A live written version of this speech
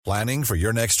Planning for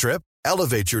your next trip?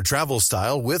 Elevate your travel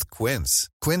style with Quince.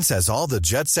 Quince has all the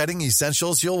jet-setting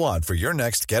essentials you'll want for your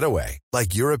next getaway,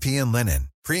 like European linen,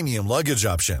 premium luggage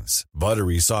options,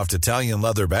 buttery soft Italian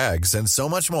leather bags, and so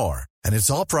much more. And it's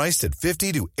all priced at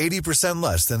 50 to 80%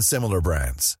 less than similar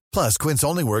brands. Plus, Quince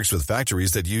only works with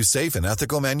factories that use safe and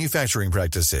ethical manufacturing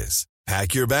practices.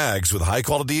 Pack your bags with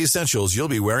high-quality essentials you'll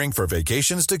be wearing for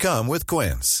vacations to come with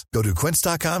Quince. Go to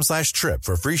quince.com/trip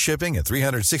for free shipping and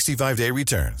 365-day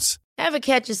returns. Ever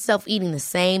catch yourself eating the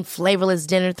same flavorless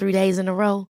dinner 3 days in a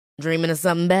row? Dreaming of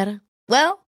something better?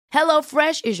 Well,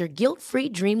 HelloFresh is your guilt-free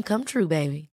dream come true,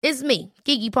 baby. It's me,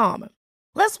 Keke Palmer.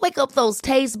 Let's wake up those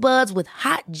taste buds with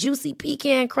hot, juicy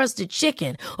pecan-crusted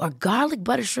chicken or garlic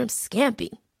butter shrimp scampi.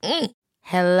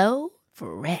 Hello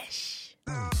Fresh.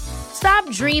 Stop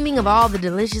dreaming of all the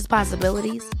delicious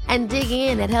possibilities and dig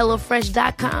in at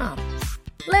HelloFresh.com.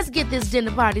 Let's get this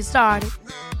dinner party started.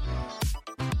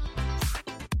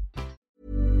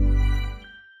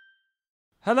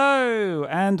 Hello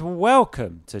and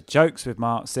welcome to Jokes with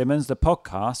Mark Simmons, the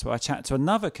podcast where I chat to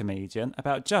another comedian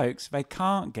about jokes they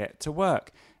can't get to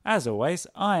work. As always,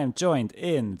 I am joined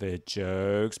in the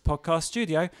Jokes podcast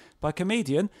studio by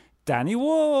comedian Danny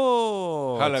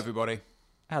Ward. Hello, everybody.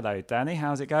 Hello, Danny.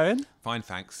 How's it going? Fine,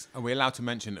 thanks. Are we allowed to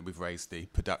mention that we've raised the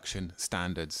production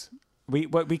standards? We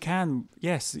can,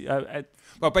 yes.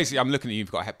 Well, basically, I'm looking at you.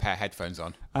 You've got a pair of headphones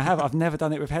on. I have. I've never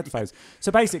done it with headphones.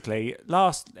 So basically,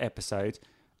 last episode,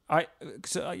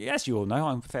 as you all know,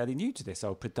 I'm fairly new to this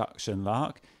old production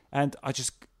lark, and I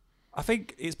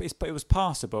think it was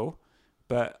passable,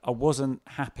 but I wasn't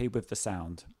happy with the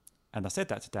sound, and I said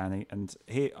that to Danny, and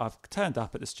I've turned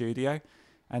up at the studio.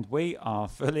 And we are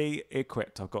fully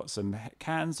equipped. I've got some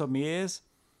cans on my ears.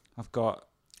 I've got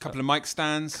a couple of mic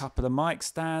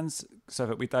stands. So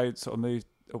that we don't sort of move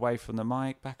away from the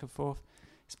mic back and forth.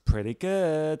 It's pretty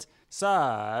good.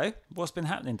 So, what's been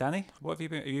happening, Danny? What have you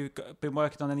been? Have you been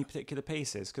working on any particular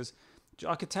pieces? Because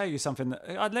I could tell you something.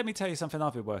 Let me tell you something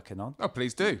I've been working on. Oh,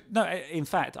 please do. No, in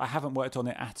fact, I haven't worked on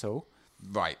it at all.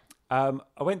 Right. I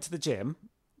went to the gym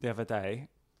the other day.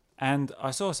 And I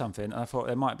saw something, and I thought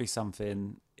there might be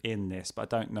something in this, but I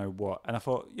don't know what. And I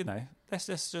thought, let's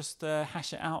just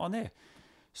hash it out on here.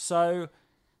 So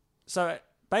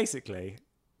basically,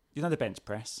 the bench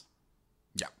press?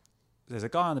 Yeah. There's a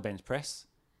guy on the bench press.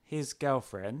 His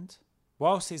girlfriend,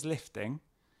 whilst he's lifting,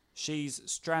 she's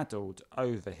straddled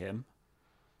over him.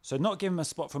 So not giving him a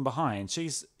spot from behind.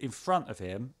 She's in front of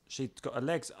him. She's got her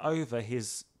legs over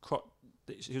his crotch.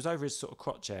 She was over his sort of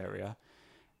crotch area,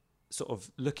 sort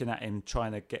of looking at him,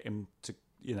 trying to get him to,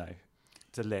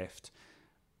 to lift.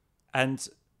 And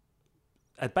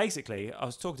basically, I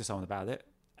was talking to someone about it,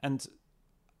 and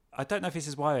I don't know if this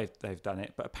is why they've done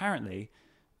it, but apparently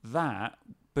that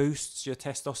boosts your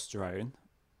testosterone,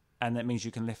 and that means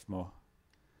you can lift more.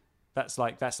 That's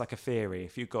like a theory.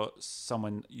 If you've got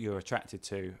someone you're attracted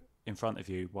to in front of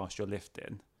you whilst you're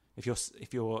lifting, if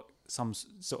you're some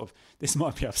sort of, this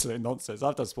might be absolute nonsense.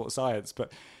 I've done sports science,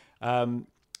 but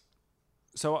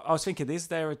so I was thinking, is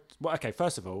there okay,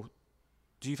 first of all,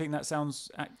 do you think that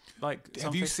sounds like something?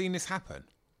 Have you seen this happen?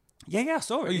 Yeah, I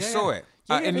saw it. Oh, you saw it?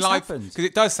 In live? Because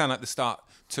it does sound like the start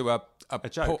to a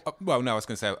joke. Well, no, I was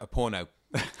going to say a porno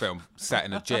film set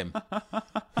in a gym,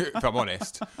 if I'm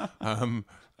honest.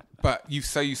 But you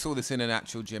saw this in an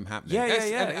actual gym happening.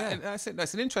 Yeah.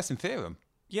 That's an interesting theorem.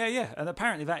 Yeah. And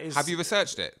apparently that is... Have you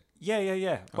researched it?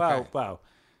 Yeah. Okay. Well.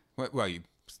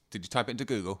 Did you type it into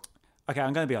Google? Okay,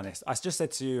 I'm going to be honest. I just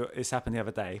said to you, this happened the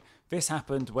other day. This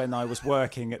happened when I was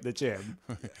working at the gym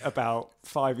about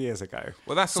 5 years ago.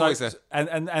 Well, that's always And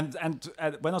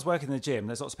when I was working in the gym,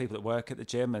 there's lots of people that work at the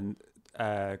gym and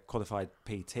qualified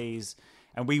PTs,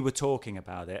 and we were talking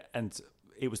about it, and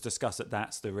it was discussed that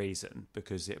that's the reason,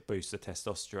 because it boosts the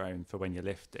testosterone for when you're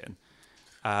lifting.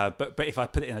 But if I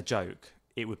put it in a joke,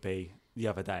 it would be the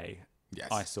other day. Yes.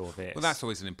 I saw this. Well, that's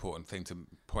always an important thing to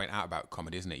point out about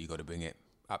comedy, isn't it? You've got to bring it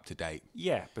up to date.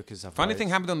 Yeah, because funny thing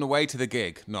happened on the way to the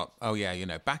gig. Not,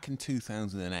 back in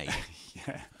 2008.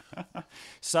 Yeah.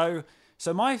 So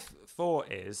my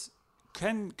thought is,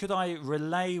 could I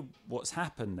relay what's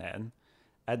happened then,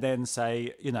 and then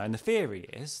say, and the theory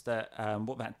is that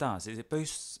what that does is it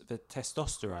boosts the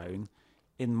testosterone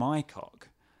in my cock,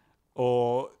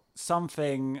 or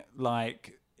something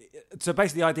like. So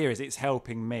basically, the idea is it's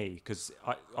helping me because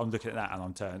I'm looking at that and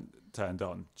I'm turned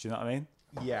on. Do you know what I mean?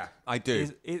 Yeah, I do.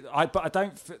 But I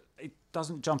don't. It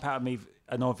doesn't jump out at me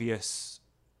an obvious.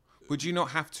 Would you not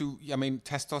have to? I mean,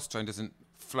 testosterone doesn't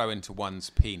flow into one's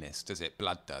penis, does it?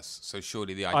 Blood does. So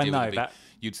surely the idea would be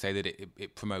you'd say that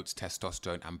it promotes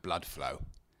testosterone and blood flow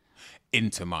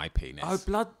into my penis. Oh,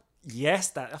 blood.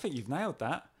 Yes, I think you've nailed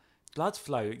that. Blood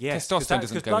flow, yes. Testosterone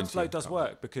doesn't go blood into flow does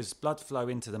work because blood flow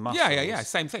into the muscles. Yeah.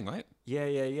 Same thing, right?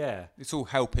 Yeah. It's all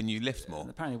helping you lift more. And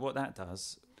apparently, what that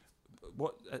does,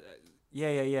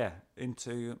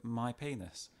 into my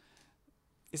penis.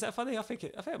 Is that funny? I think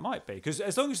it might be because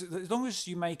as long as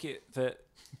you make it that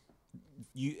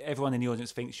everyone in the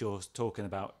audience thinks you're talking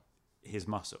about his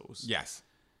muscles. Yes.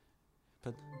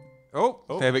 But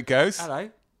there it goes. Hello.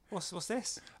 What's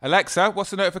this? Alexa,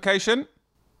 what's the notification?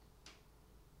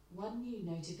 One new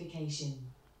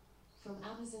notification from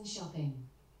Amazon Shopping.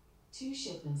 2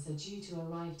 shipments are due to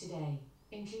arrive today,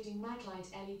 including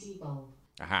Maglite LED bulb.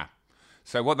 Aha.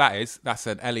 So what that is, that's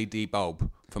an LED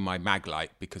bulb for my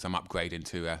Maglite because I'm upgrading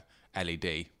to a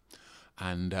LED.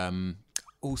 And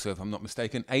also, if I'm not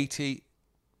mistaken, 80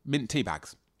 mint tea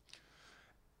bags.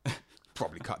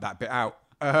 Probably cut that bit out.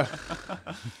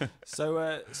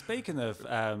 So speaking of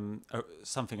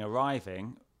something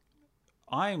arriving,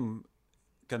 I'm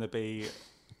going to be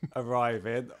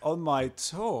arriving on my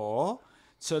tour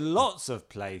to lots of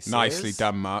places. Nicely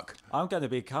done, Mark. I'm going to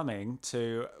be coming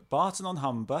to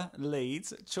Barton-on-Humber,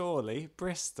 Leeds, Chorley,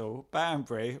 Bristol,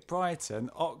 Banbury, Brighton,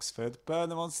 Oxford,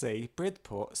 Burnham-on-Sea,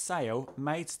 Bridport, Sale,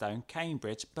 Maidstone,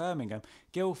 Cambridge, Birmingham,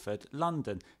 Guildford,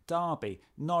 London, Derby,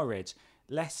 Norwich,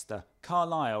 Leicester,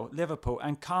 Carlisle, Liverpool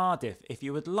and Cardiff. If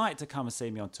you would like to come and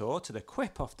see me on tour to the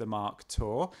Quip Off the Mark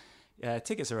tour,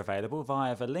 tickets are available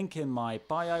via the link in my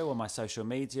bio on my social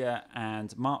media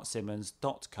and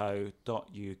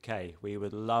marksimmons.co.uk. We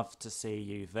would love to see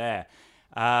you there.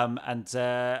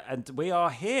 And we are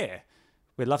here.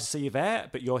 We'd love to see you there,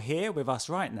 but you're here with us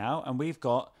right now, and we've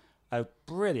got a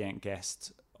brilliant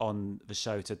guest on the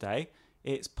show today.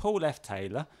 It's Paul F.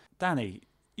 Taylor. Danny,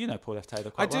 you know Paul F.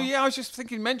 Taylor quite well. I do, yeah. I was just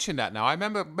thinking, mention that now. I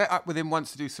remember met up with him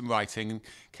once to do some writing and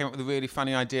came up with a really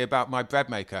funny idea about my bread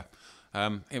maker.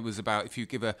 It was about if you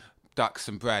give a duck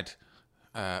some bread,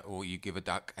 or you give a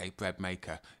duck a bread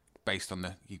maker, based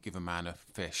on you give a man a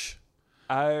fish.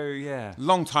 Oh yeah,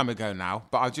 long time ago now,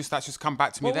 but that's just come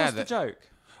back to me. What there. Was the joke?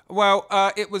 Well,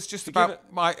 it was just about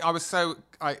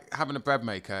having a bread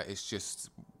maker. It's just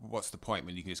what's the point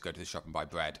when you can just go to the shop and buy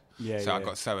bread? I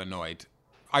got so annoyed.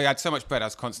 I had so much bread, I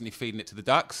was constantly feeding it to the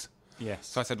ducks. Yes.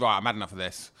 So I said, right, I'm had enough of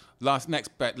this. Next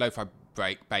loaf I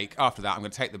bake. After that, I'm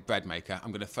going to take the bread maker.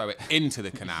 I'm going to throw it into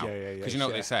the canal. Because you know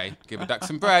what they say, give a duck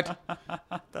some bread.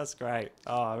 That's great.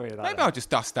 Oh, I really like that. Maybe I'll just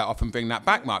dust that off and bring that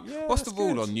back, Mark. Yeah, what's the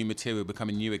rule on new material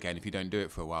becoming new again if you don't do it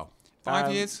for a while?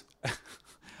 5 years?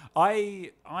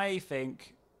 I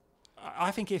think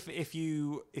if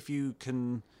you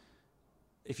can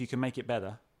make it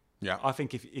better. Yeah, I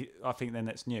think then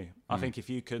it's new. I think if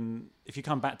you come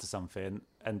back to something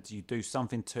and you do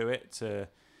something to it to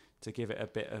give it a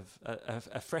bit of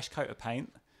a fresh coat of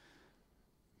paint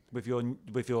with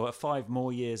your 5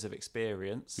 more years of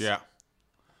experience. Yeah,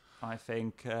 I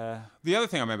think the other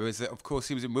thing I remember is that of course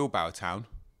he was in Wheelbarrow Town.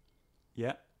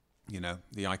 Yeah, you know,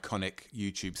 the iconic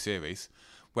YouTube series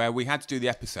where we had to do the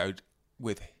episode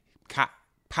with Pat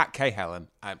Cahill and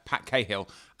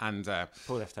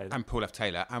Paul F.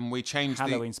 Taylor, and we changed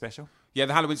Halloween special. Yeah,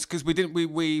 the Halloween, because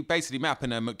we basically met up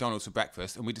in a McDonald's for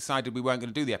breakfast, and we decided we weren't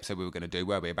going to do the episode we were going to do,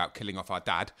 were we, about killing off our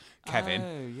dad, Kevin.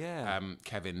 Oh yeah.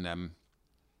 Kevin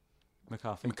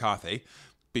McCarthy,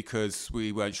 because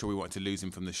we weren't sure we wanted to lose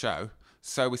him from the show.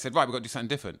 So we said, right, we've got to do something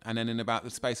different. And then in about the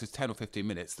space of 10 or 15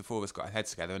 minutes, the 4 of us got our heads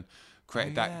together and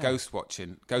created that ghost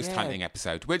hunting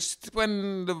episode, which,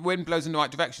 when the wind blows in the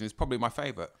right direction, is probably my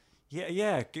favourite.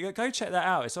 Yeah. Go check that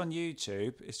out. It's on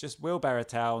YouTube. It's just Wheelbarrow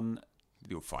Town.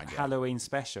 You'll find it. Halloween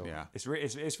special. Yeah, it's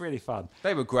really fun.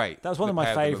 They were great. That was one of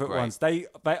my favourite ones. That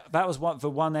was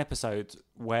the one episode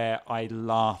where I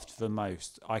laughed the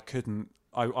most. I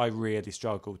really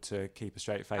struggled to keep a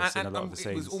straight face in a lot of the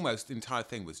scenes. It was almost the entire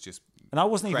thing was just. And I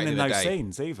wasn't even in those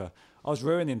scenes either. I was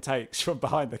ruining takes from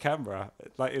behind the camera.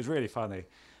 Like, it was really funny.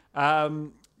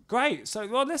 Great. So,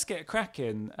 let's get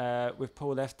cracking with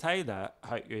Paul F. Taylor.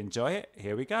 Hope you enjoy it.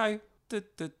 Here we go.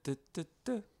 I've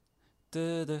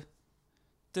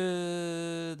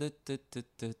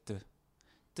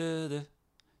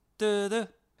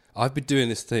been doing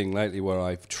this thing lately where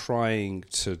I'm trying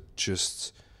to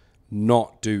just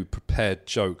not do prepared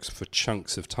jokes for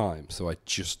chunks of time. So I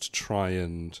just try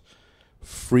and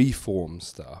freeform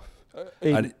stuff.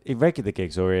 In regular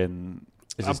gigs or in...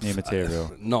 Is this new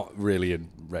material? Not really in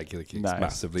regular gigs,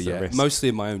 massively, yeah. Mostly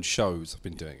in my own shows I've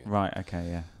been doing it. Right, okay,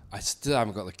 yeah. I still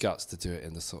haven't got the guts to do it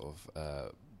in the sort of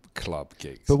club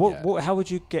gigs. But how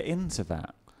would you get into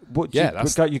that?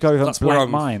 You go with a blank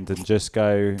mind and just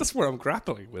go... That's where I'm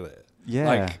grappling with it.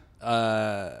 Yeah.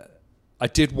 I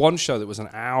did one show that was an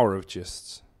hour of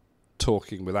just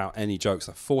talking without any jokes.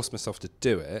 I forced myself to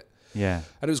do it. Yeah.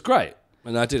 And it was great.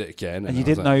 And I did it again. And you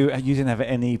didn't have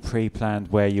any how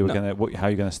you were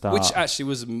going to start. Which actually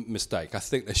was a mistake. I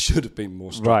think there should have been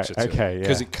more structure to it.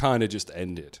 Because it kind of just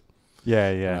ended. Yeah.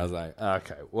 And I was like,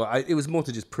 okay. Well, it was more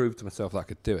to just prove to myself that I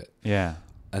could do it. Yeah.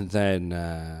 And then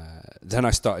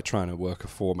I started trying to work a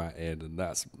format in, and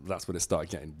that's when it started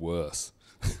getting worse.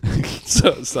 So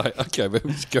it's like, okay, maybe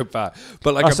we should go back.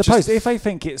 But like, I suppose if they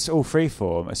think it's all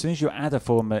freeform, as soon as you add a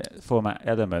format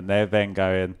element, they're then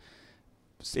going,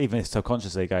 even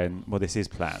subconsciously going, well, this is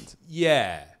planned.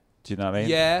 Yeah. Do you know what I mean?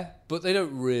 Yeah, but they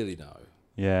don't really know.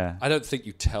 Yeah. I don't think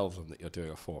you tell them that you're doing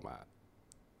a format.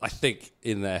 I think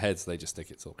in their heads they just think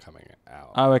it's all coming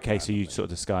out. Oh, okay, so you sort of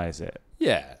disguise it.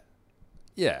 Yeah.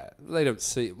 Yeah, they don't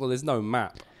see... Well, there's no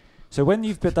map. So when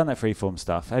you've done that freeform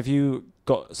stuff, have you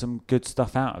got some good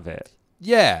stuff out of it?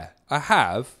 Yeah, I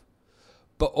have.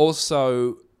 But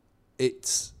also,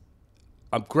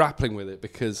 I'm grappling with it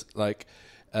because, like,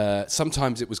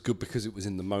 sometimes it was good because it was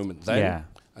in the moment then. Yeah.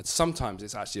 And sometimes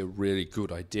it's actually a really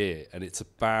good idea, and it's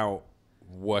about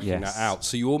working that out.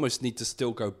 So you almost need to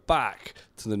still go back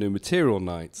to the New Material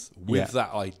nights with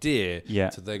that idea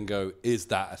to then go, is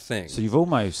that a thing? So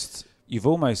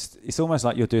it's almost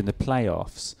like you're doing the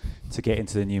playoffs to get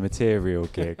into the New Material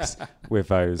gigs with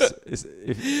those.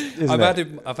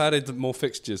 I've added more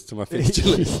fixtures to my fixture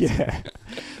list. Yeah.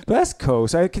 But that's cool.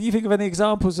 So can you think of any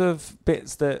examples of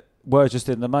bits that were just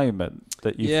in the moment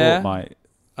that you thought might...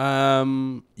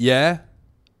 Yeah,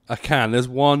 I can. There's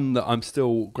one that I'm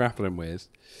still grappling with.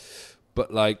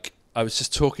 But like, I was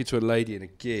just talking to a lady in a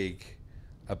gig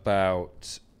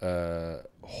about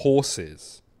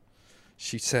horses.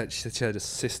 She said she had a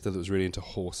sister that was really into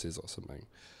horses or something,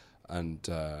 and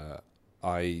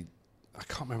I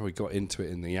can't remember we got into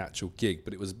it in the actual gig,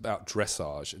 but it was about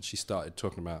dressage, and she started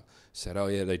talking about, said, oh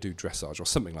yeah, they do dressage or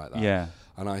something like that. Yeah.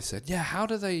 And I said, yeah, how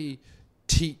do they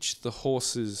teach the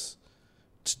horses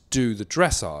to do the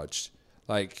dressage?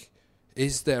 Like,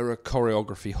 is there a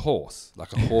choreography horse,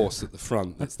 like a horse at the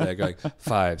front that's there going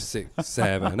 5, 6,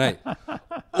 7, 8,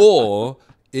 or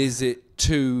is it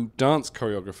two dance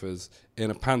choreographers in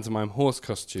a pantomime horse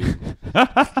costume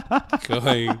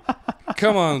going,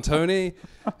 come on, Tony,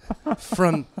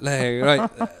 front leg, right?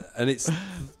 And it's so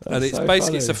basically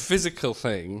funny. it's a physical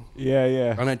thing.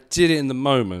 Yeah. And I did it in the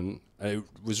moment, and it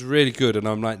was really good. And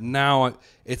I'm like, now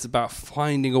it's about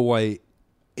finding a way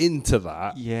into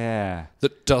that. Yeah.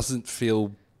 That doesn't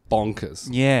feel bonkers.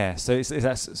 Yeah. So it's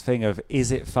that thing of,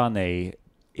 is it funny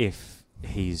if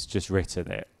he's just written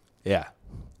it? Yeah.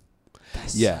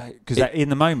 Yeah. Because in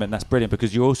the moment, that's brilliant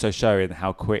because you're also showing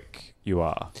how quick you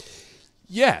are.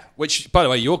 Yeah. Which, by the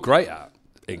way, you're great at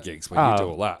in gigs when you do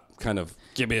all that. Kind of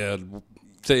give me a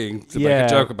thing to make a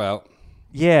joke about.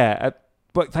 Yeah.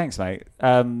 But thanks, mate.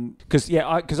 Because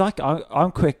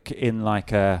I'm quick in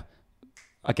like a,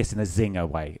 I guess in a zinger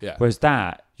way. Yeah. Whereas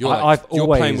that, you're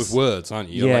playing with words, aren't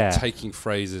you? You're like taking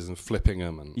phrases and flipping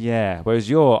them. And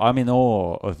Whereas I'm in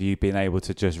awe of you being able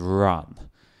to just run.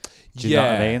 Do you know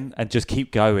what I mean? And just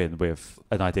keep going with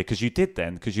an idea. Because you did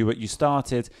then. Because you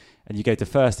started and you gave the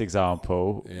first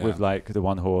example with like the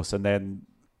one horse, and then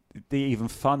the even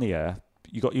funnier,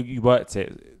 you worked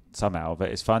it somehow, but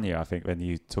it's funnier, I think, when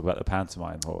you talk about the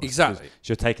pantomime horse. Exactly.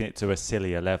 You're taking it to a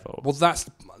sillier level. Well,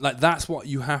 that's what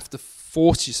you have to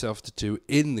force yourself to do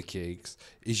in the gigs,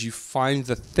 is you find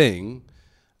the thing,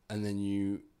 and then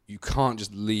you can't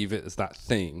just leave it as that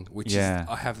thing, which is,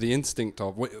 I have the instinct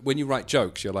of, when you write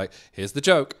jokes, you're like, here's the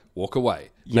joke, walk away.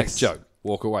 Next joke,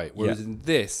 walk away. Whereas in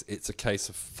this, it's a case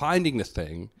of finding the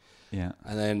thing,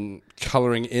 and then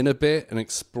colouring in a bit and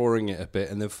exploring it a bit,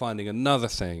 and then finding another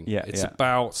thing. It's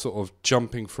about sort of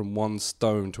jumping from one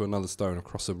stone to another stone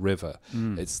across a river.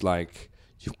 It's like,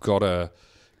 you've got to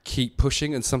keep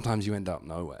pushing, and sometimes you end up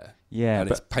nowhere.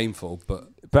 And it's painful, but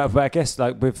I guess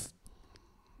like with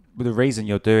the reason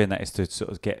you're doing that is to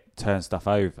sort of turn stuff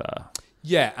over.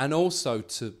 Yeah, and also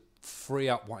to free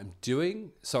up what I'm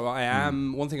doing. So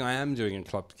one thing I am doing in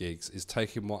club gigs is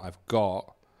taking what I've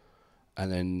got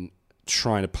and then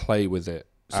trying to play with it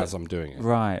as I'm doing it.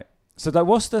 Right. So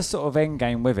what's the sort of end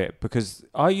game with it? Because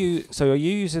are you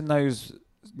using those,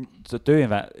 doing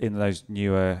that in those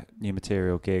new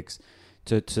material gigs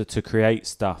to create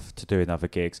stuff to do in other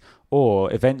gigs,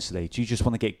 or eventually do you just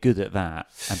want to get good at that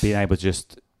and being able to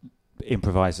just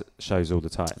improvise shows all the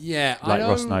time? Yeah, like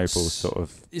Ross Noble's sort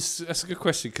of. That's a good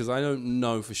question because I don't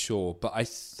know for sure, but I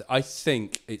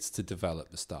think it's to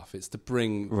develop the stuff. It's to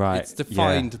bring It's to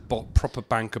find proper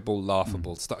bankable,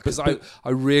 laughable stuff. Because I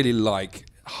really like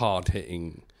hard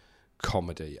hitting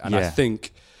comedy, and I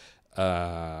think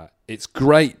it's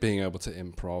great being able to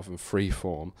improv and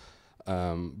freeform,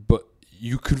 but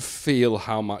you can feel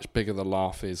how much bigger the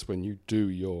laugh is when you do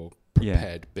your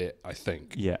prepared bit, I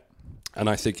think. Yeah. And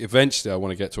I think eventually I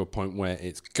want to get to a point where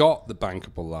it's got the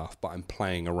bankable laugh, but I'm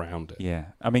playing around it. Yeah.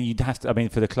 I mean, you'd have to. I mean,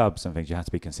 for the clubs and things, you have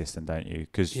to be consistent, don't you?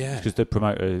 Because the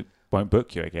promoter won't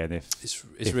book you again if it's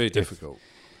really difficult.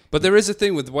 But there is a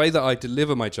thing with the way that I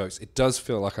deliver my jokes. It does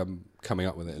feel like I'm coming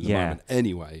up with it in the moment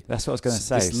anyway. That's what I was going to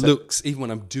say. This looks, even when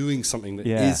I'm doing something that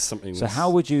is something. So how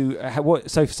would you?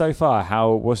 So far,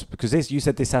 how was because you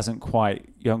said you haven't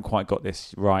quite got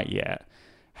this right yet.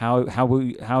 How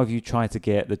have you tried to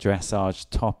get the dressage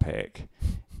topic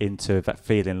into that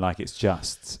feeling like it's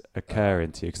just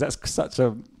occurring to you? Because that's such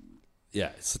a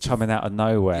it's coming out of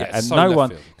nowhere, Yeah, and so no left one.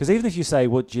 field. Because even if you say,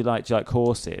 "What do you like? Do you like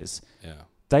horses?" Yeah.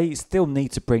 They still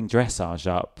need to bring dressage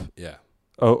up. Yeah.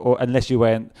 Or unless you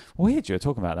went, weird, you were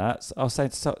talking about that. I was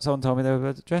saying, someone told me they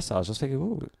were dressage. I was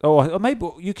thinking, or maybe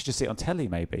you could just see it on telly.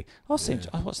 Maybe I was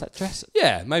thinking, what's that dress?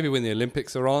 Yeah, maybe when the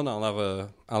Olympics are on,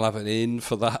 I'll have an in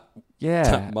for that.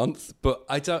 That month, but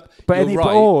I don't. But you're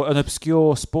right. or an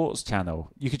obscure sports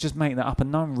channel, you could just make that up,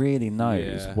 and no one really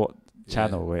knows what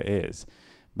channel it is.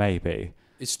 Maybe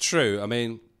it's true. I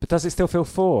mean, but does it still feel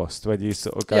forced when you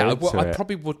sort of go into it? I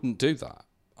probably wouldn't do that.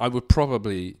 I would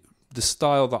probably, the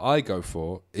style that I go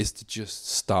for is to just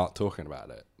start talking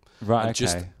about it. Right, and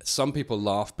just some people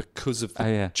laugh because of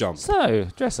the jump. So,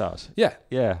 dressage. Yeah.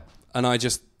 Yeah. And I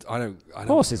don't.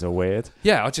 Horses are weird.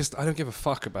 Yeah, I don't give a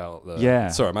fuck about the. Yeah.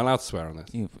 Sorry, am I allowed to swear on this?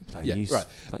 Right.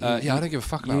 I don't give a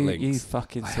fuck about links. You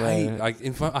fucking swear.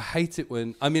 I hate it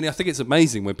when. I mean, I think it's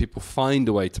amazing when people find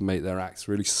a way to make their acts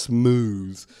really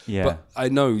smooth. Yeah. But I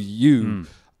know you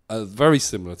are very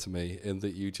similar to me in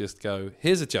that you just go,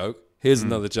 here's a joke, here's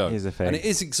another joke. Here's a thing. And it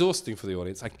is exhausting for the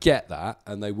audience. I get that.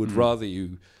 And they would rather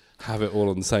you have it all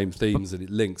on the same themes and it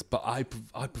links. But I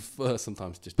prefer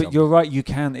sometimes just. But you're right. You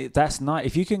can. That's nice.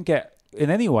 If you can get in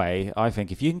any way, I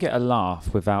think if you can get a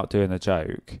laugh without doing a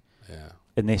joke,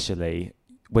 initially,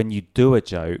 when you do a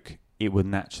joke, it will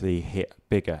naturally hit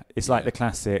bigger. It's like the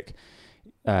classic,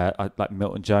 like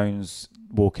Milton Jones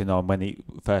walking on when he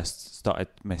first started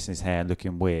messing his hair and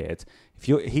looking weird.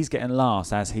 He's getting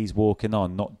laughs as he's walking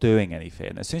on, not doing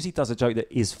anything. As soon as he does a joke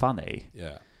that is funny,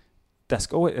 that's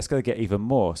going to get even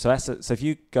more. So so if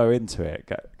you go into it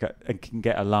and can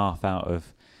get a laugh out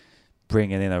of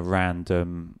bringing in a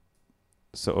random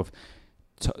sort of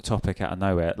topic out of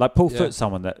nowhere, like Paul Foot's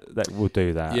someone that will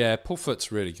do that. Yeah, Paul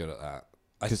Foot's really good at that.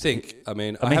 I think.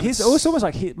 He's almost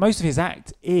like most of his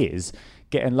act is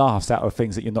getting laughs out of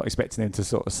things that you're not expecting him to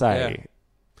sort of say. Yeah.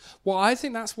 Well, I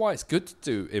think that's why it's good to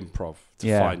do improv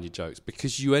to find your jokes,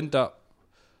 because you end up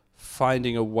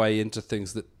finding a way into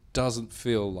things that doesn't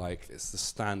feel like it's the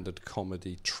standard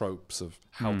comedy tropes of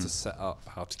how to set up,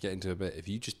 how to get into a bit. If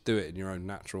you just do it in your own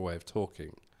natural way of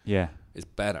talking, it's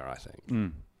better, I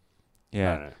think.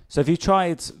 Yeah. So have you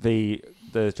tried the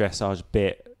dressage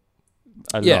bit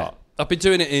a lot? I've been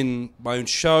doing it in my own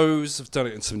shows. I've done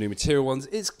it in some new material ones.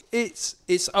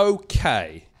 It's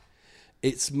okay.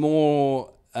 It's more.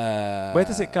 Where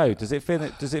does it go? Does it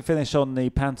finish on the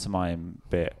pantomime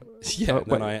bit? Yeah,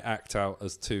 then I act out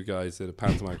as two guys in a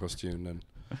pantomime costume.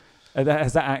 And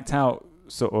has that act out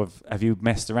sort of? Have you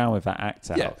messed around with that act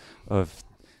out of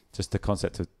just the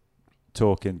concept of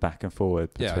talking back and forward?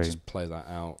 Yeah, I just play that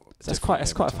out. That's quite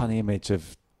a funny image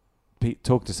of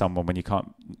talking to someone when you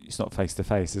can't. It's not face to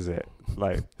face, is it?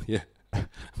 Like I'm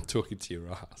talking to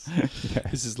your ass.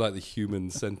 This is like the human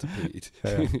centipede.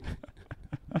 Yeah,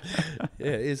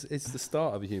 it's the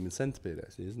start of a human centipede,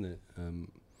 actually, isn't it?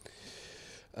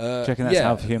 Do you reckon that's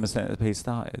how the human centipede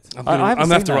started? I'm going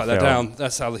to have to write that down.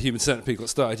 That's how the human centipede got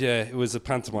started. Yeah, it was a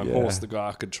pantomime horse that got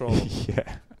out of control.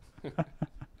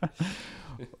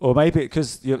 Or maybe it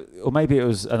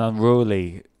was an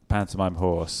unruly pantomime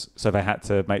horse, so they had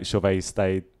to make sure they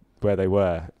stayed where they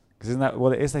were. Because isn't that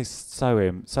what it is? They sew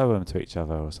them to each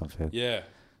other or something. Yeah.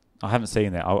 I haven't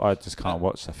seen it. I just can't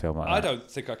watch the film like that. I don't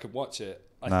think I could watch it.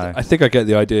 I think I get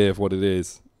the idea of what it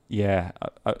is. Yeah.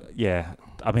 I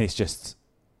mean, it's just.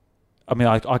 I mean,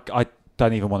 I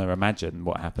don't even want to imagine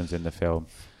what happens in the film.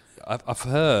 I've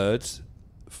heard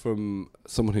from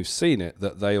someone who's seen it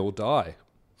that they all die.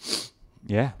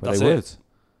 Yeah, but they would.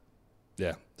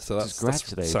 Yeah, so that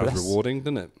sounds rewarding,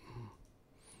 doesn't it?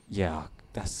 Yeah,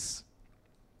 that's.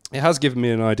 It has given me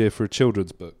an idea for a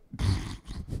children's book.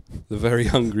 The Very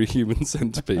Hungry Human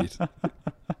Centipede.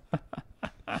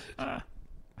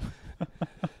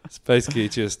 It's basically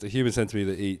just a human centipede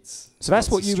that eats. So that's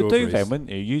what you would do then, wouldn't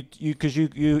you? Because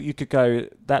you could go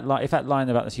that line. If that line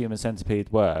about the human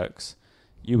centipede works,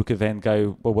 you could then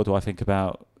go, well, what do I think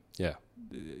about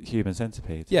human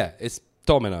centipede? Yeah, it's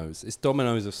dominoes. It's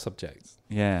dominoes of subjects.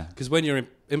 Yeah. Because when you're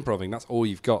improving, that's all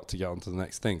you've got to get on to the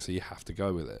next thing. So you have to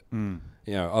go with it.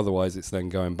 You know, otherwise it's then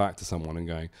going back to someone and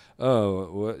going,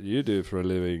 oh, what do you do for a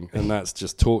living? And that's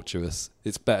just torturous.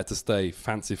 It's better to stay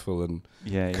fanciful and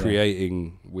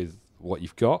creating with what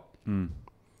you've got.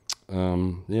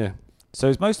 Yeah. So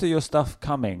is most of your stuff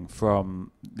coming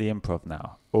from the improv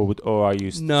now? Or are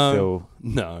you still...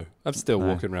 No. I'm still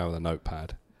walking around with a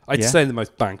notepad. I'd say the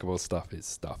most bankable stuff is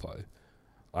stuff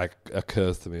I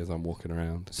occurs to me as I'm walking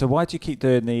around. So why do you keep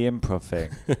doing the improv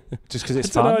thing? Just because it's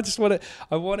I fun? don't know,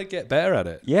 I want to get better at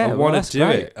it. Yeah, I want to do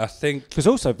great. it. I think... Because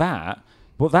also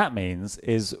what that means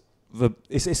is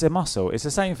it's a muscle. It's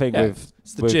the same thing with...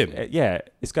 It's the gym.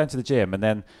 It's going to the gym. And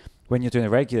then when you're doing a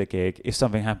regular gig, if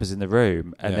something happens in the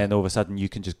room and then all of a sudden you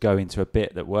can just go into a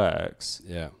bit that works,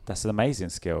 that's an amazing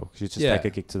skill. Because you just take a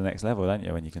gig to the next level, don't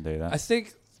you, when you can do that? I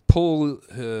think... Paul,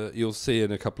 you'll see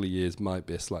in a couple of years, might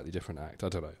be a slightly different act. I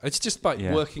don't know. It's just like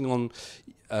working on...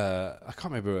 I can't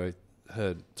remember who I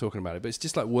heard talking about it, but it's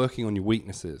just like working on your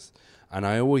weaknesses. And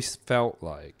I always felt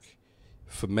like,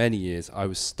 for many years, I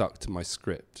was stuck to my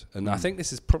script. And I think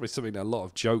this is probably something that a lot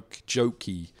of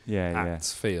jokey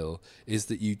acts feel, is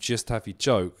that you just have your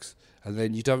jokes, and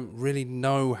then you don't really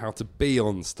know how to be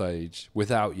on stage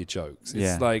without your jokes.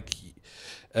 It's like...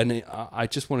 And I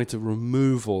just wanted to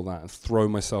remove all that and throw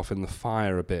myself in the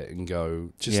fire a bit and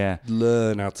go,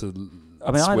 learn how to swim.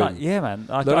 Learn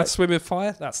how to swim in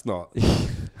fire? That's not...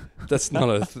 That's not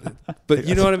a... But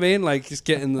you know what I mean? Like, just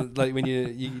getting... Like, when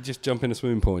you just jump in a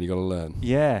swimming pool and you got to learn.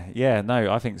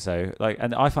 No, I think so. Like,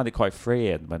 and I find it quite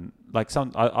freeing when... Like,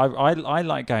 I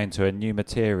like going to a new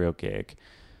material gig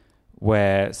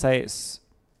where, say it's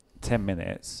 10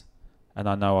 minutes and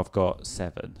I know I've got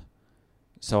 7...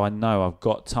 So I know I've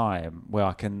got time where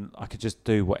I could just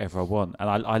do whatever I want. And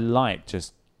I like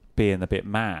just being a bit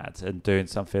mad and doing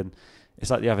something.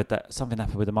 It's like the other day, something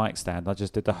happened with the mic stand. I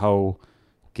just did the whole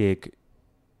gig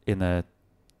in my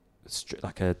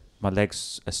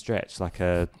legs a stretch, like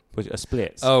a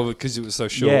splits. Oh, because it was so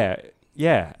short.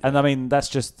 Yeah. And I mean, but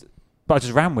I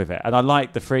just ran with it. And I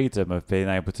like the freedom of being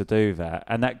able to do that.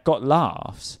 And that got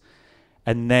laughs.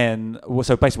 And then,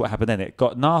 so basically what happened then, it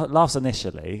got laughs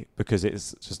initially because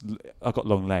it's just, I've got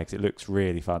long legs, it looks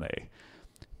really funny.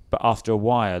 But after a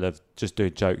while of just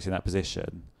doing jokes in that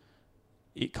position,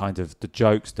 it kind of, the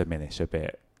jokes diminish a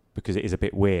bit because it is a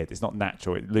bit weird. It's not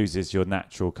natural. It loses your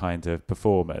natural kind of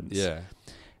performance. Yeah.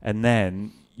 And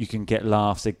then you can get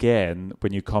laughs again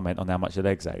when you comment on how much your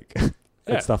legs ache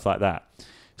and stuff like that.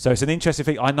 So it's an interesting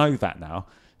thing. I know that now.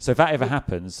 So if that ever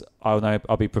happens,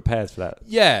 I'll be prepared for that.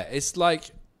 Yeah, it's like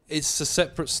it's a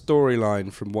separate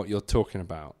storyline from what you're talking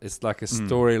about. It's like a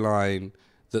storyline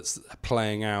that's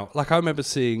playing out. Like I remember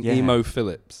seeing Emo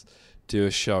Phillips do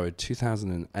a show in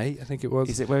 2008, I think it was.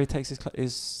 Is it where he takes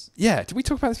his... Yeah, did we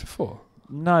talk about this before?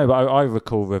 No, but I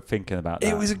recall thinking about that.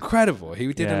 It was incredible.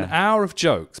 He did an hour of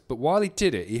jokes, but while he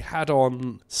did it, he had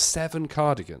on 7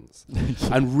 cardigans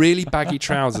and really baggy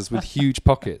trousers with huge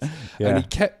pockets. Yeah. And he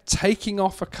kept taking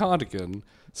off a cardigan,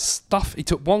 he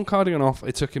took one cardigan off,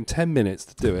 it took him 10 minutes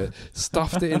to do it,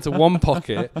 stuffed it into one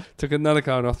pocket, took another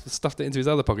cardigan off, stuffed it into his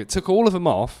other pocket, took all of them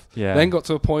off, then got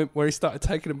to a point where he started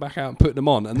taking them back out and putting them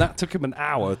on, and that took him an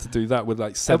hour to do that with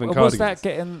like 7 cardigans. Was that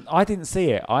getting... I didn't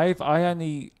see it.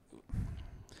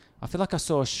 I feel like I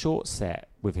saw a short set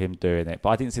with him doing it, but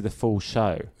I didn't see the full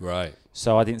show. Right.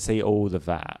 So I didn't see all of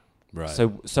that. Right.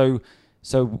 So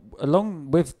along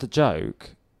with the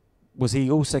joke, was he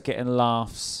also getting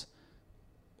laughs,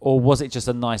 or was it just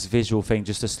a nice visual thing,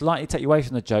 just to slightly take you away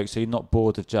from the joke, so you're not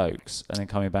bored of jokes, and then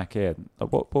coming back in?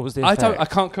 What was the effect? I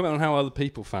can't comment on how other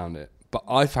people found it, but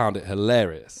I found it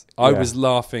hilarious. I was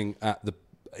laughing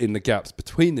in the gaps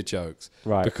between the jokes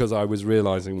because I was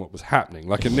realising what was happening.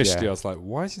 Like initially I was like,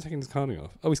 why is he taking his cardigan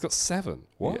off? Oh, he's got 7.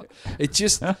 What? Yeah. It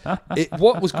just...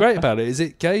 what was great about it is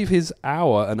it gave his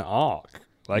hour an arc.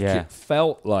 Like it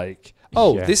felt like,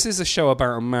 this is a show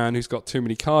about a man who's got too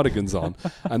many cardigans on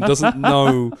and doesn't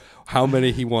know how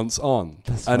many he wants on.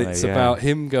 That's funny, it's about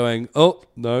him going, oh,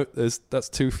 no, that's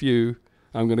too few.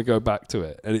 I'm going to go back to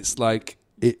it. And it's like...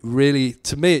 It really,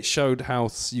 to me, it showed how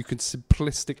you can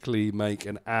simplistically make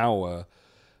an hour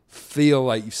feel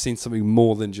like you've seen something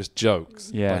more than just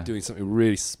jokes by doing something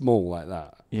really small like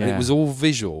that. Yeah. And it was all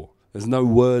visual. There's no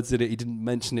words in it. He didn't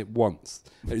mention it once.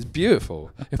 It was beautiful.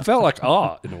 It felt like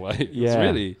art in a way. It was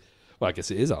really, well, I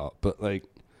guess it is art, but like...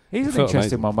 He's an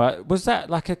interesting one. Was that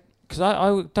like a... Because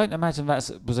I don't imagine that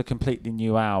was a completely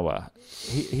new hour.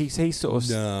 He's sort of...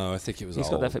 No, I think it was old.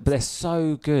 Got that, but they're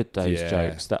so good, those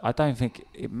jokes, that I don't think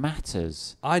it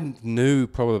matters. I knew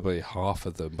probably half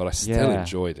of them, but I still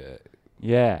enjoyed it.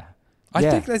 Yeah. I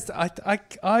think there's.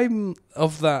 I'm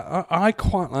of that. I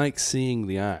quite like seeing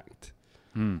the act.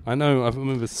 I know. I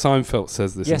remember Seinfeld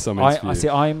says this in some interview. I see.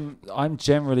 I'm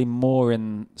generally more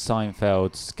in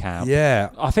Seinfeld's camp.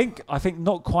 Yeah. I think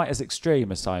not quite as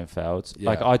extreme as Seinfeld. Yeah.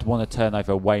 Like I'd want to turn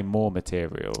over way more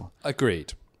material.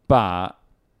 Agreed. But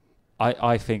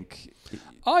I think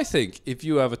if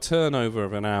you have a turnover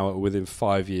of an hour within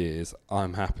 5 years,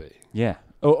 I'm happy. yeah,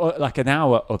 or like an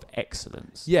hour of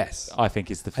excellence. Yes. I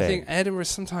think is the I thing. think Edinburgh,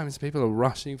 sometimes people are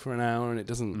rushing for an hour and it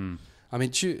doesn't... I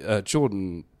mean,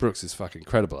 Jordan Brooks is fucking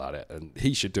incredible at it, and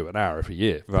he should do an hour every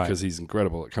year because he's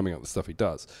incredible at coming up with the stuff he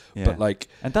does. Yeah. But like...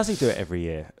 And does he do it every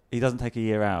year? He doesn't take a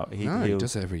year out. He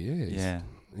does it every year.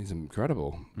 He's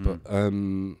incredible. But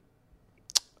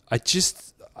I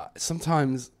just...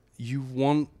 sometimes you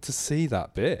want to see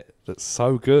that bit that's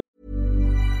so good.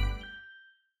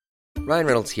 Ryan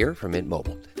Reynolds here from Mint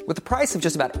Mobile. With the price of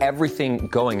just about everything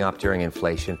going up during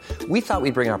inflation, we thought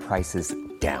we'd bring our prices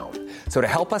down. So to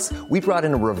help us, we brought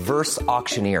in a reverse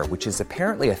auctioneer, which is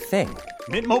apparently a thing.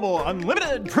 Mint Mobile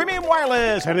Unlimited Premium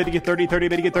Wireless. How to get 30, 30,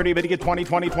 bit to get 30, bit to get 20,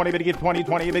 20, 20, bit to get 20,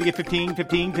 20, bit to get 15,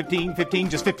 15, 15, 15,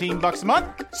 just $15 a month?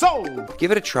 Sold!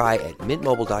 Give it a try at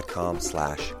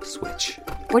mintmobile.com/switch.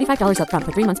 $45 up front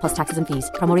for 3 months plus taxes and fees.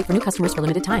 Promo rate for new customers for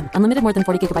limited time. Unlimited more than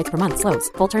 40 gigabytes per month. Slows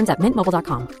full terms at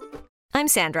mintmobile.com. I'm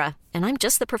Sandra, and I'm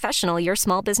just the professional your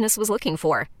small business was looking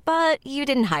for. But you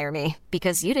didn't hire me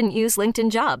because you didn't use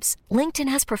LinkedIn Jobs. LinkedIn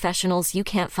has professionals you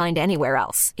can't find anywhere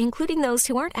else, including those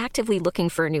who aren't actively looking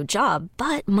for a new job,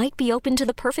 but might be open to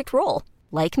the perfect role,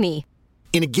 like me.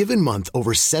 In a given month,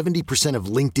 over 70% of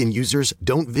LinkedIn users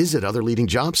don't visit other leading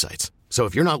job sites. So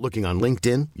if you're not looking on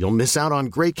LinkedIn, you'll miss out on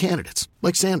great candidates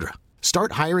like Sandra.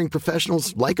 Start hiring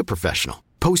professionals like a professional.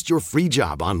 Post your free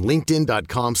job on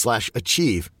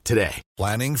linkedin.com/achieve today.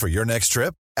 Planning for your next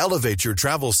trip? Elevate your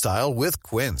travel style with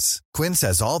Quince. Quince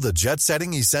has all the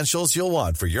jet-setting essentials you'll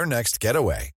want for your next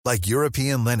getaway, like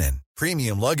European linen,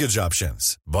 premium luggage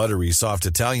options, buttery soft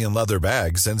Italian leather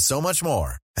bags, and so much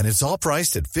more. And it's all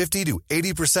priced at 50 to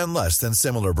 80% less than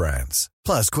similar brands.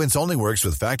 Plus, Quince only works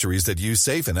with factories that use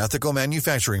safe and ethical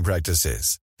manufacturing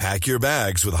practices. Pack your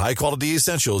bags with high-quality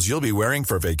essentials you'll be wearing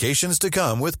for vacations to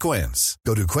come with Quince.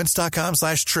 Go to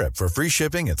quince.com/trip for free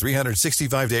shipping and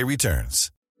 365-day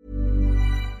returns.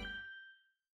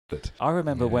 I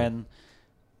remember when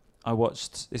I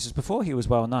watched... This was before he was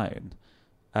well known.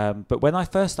 But when I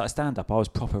first started stand-up, I was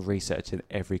proper researching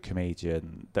every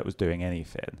comedian that was doing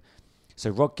anything. So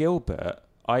Rod Gilbert...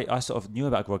 I sort of knew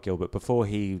about Rod Gilbert before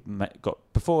he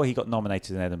got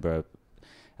nominated in Edinburgh.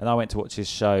 And I went to watch his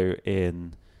show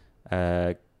in...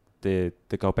 the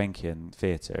Gulbenkian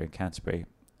Theatre in Canterbury.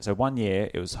 So one year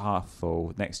it was half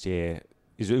full. Next year,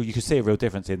 you could see a real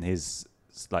difference in his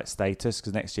like status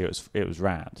because next year it was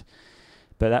rammed.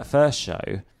 But that first show,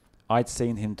 I'd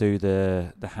seen him do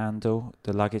the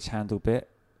luggage handle bit.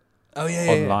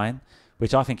 Online,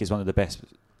 which I think is one of the best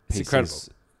pieces. It's incredible.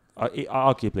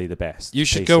 Arguably the best. You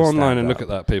should go online and look at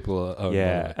that, people.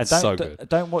 And so good.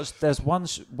 Don't watch. There's one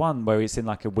where it's in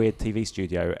like a weird TV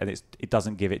studio and it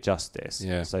doesn't give it justice.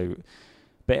 Yeah. So,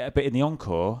 but in the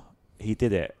encore, he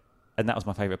did it, and that was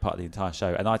my favourite part of the entire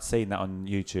show. And I'd seen that on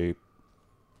YouTube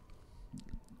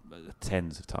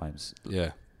tens of times.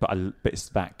 Yeah. But it's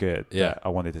that good. Yeah. That I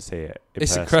wanted to see it.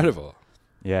 It's incredible.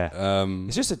 Yeah,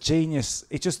 it's just a genius.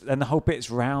 And the whole bit's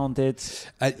rounded.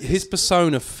 His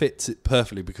persona fits it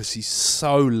perfectly because he's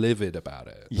so livid about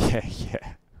it.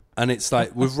 Yeah. And it's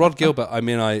like with Rod Gilbert. I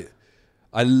mean, I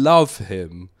love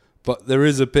him, but there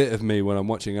is a bit of me when I'm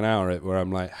watching an hour where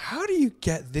I'm like, how do you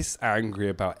get this angry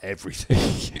about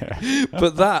everything?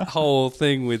 But that whole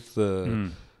thing with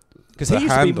the because he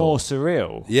used to be more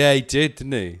surreal. Yeah, he did,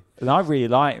 didn't he? And I really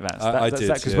like that. I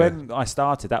did because when I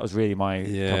started, that was really my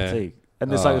cup of tea.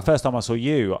 And it's like the first time I saw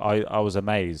you, I was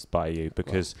amazed by you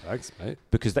because thanks, mate.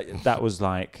 Because that was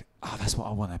like, that's what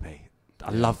I want to be.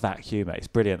 I love that humour. It's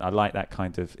brilliant. I like that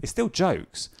kind of. It's still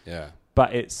jokes. Yeah.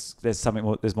 But there's something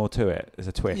more. There's more to it. There's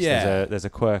a twist. Yeah. There's a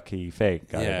quirky thing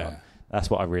going on. That's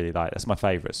what I really like. That's my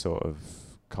favourite sort of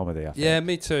comedy. I think. Yeah,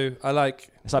 me too.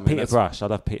 It's like Peter Brush. I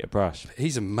love Peter Brush.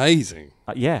 He's amazing.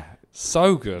 Yeah.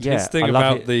 So good. Yeah, his thing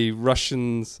about the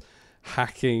Russians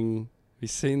hacking. Have you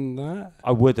seen that?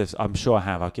 I would have. I'm sure I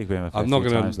have. I'll give him a few times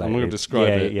later. I'm not going to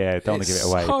describe it. Yeah, don't want to give it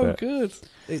away. So good.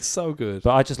 It's so good.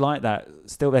 But I just like that.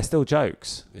 They're still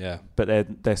jokes. Yeah.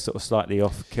 But they're sort of slightly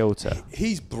off kilter.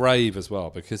 He's brave as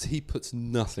well because he puts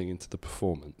nothing into the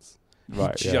performance.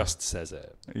 Right. He just says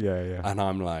it. Yeah. And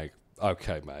I'm like,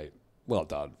 okay, mate. Well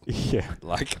done. Yeah.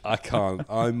 Like, I can't.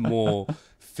 I'm more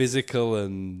physical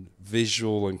and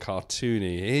visual and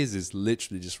cartoony. His is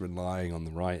literally just relying on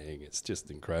the writing. It's just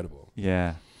incredible.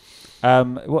 Yeah.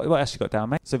 What else you got down,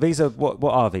 mate? So these are what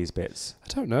are these bits?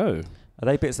 I don't know. Are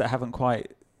they bits that haven't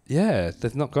quite? Yeah,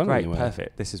 they've not gone Great, anywhere.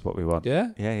 perfect. This is what we want.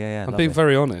 Yeah, yeah. I'm being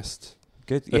very honest.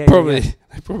 Good. They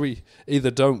probably either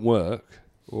don't work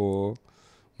or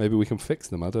maybe we can fix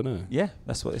them. I don't know. Yeah,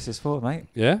 that's what this is for, mate.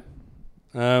 Yeah.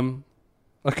 Okay.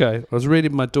 I was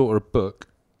reading my daughter a book.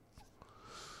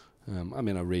 I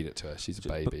mean, I read it to her. She's a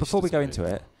baby. But before we go into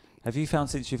it, have you found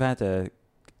since you've had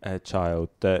a child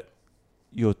that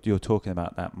you're talking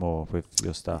about that more with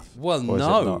your stuff? Well,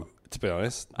 no. To be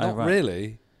honest, not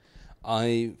really.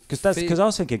 Because I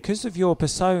was thinking, because of your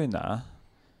persona,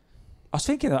 I was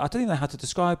thinking, I don't even know how to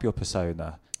describe your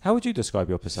persona. How would you describe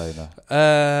your persona?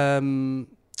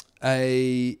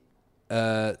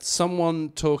 Someone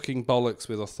talking bollocks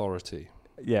with authority.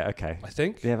 Yeah, okay. I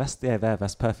think. Yeah,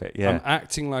 that's perfect. Yeah. I'm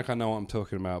acting like I know what I'm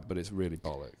talking about, but it's really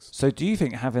bollocks. So do you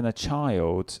think having a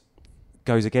child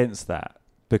goes against that?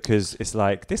 Because it's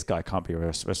like, this guy can't be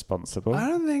responsible. I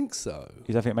don't think so.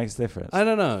 You don't think it makes a difference? I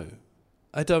don't know.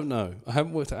 I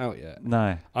haven't worked it out yet.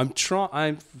 No.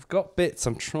 I've got bits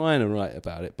I'm trying to write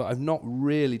about it, but I've not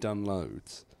really done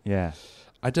loads. Yeah.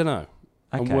 I don't know.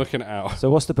 Okay. I'm working it out. So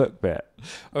what's the book bit?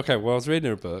 Okay, well, I was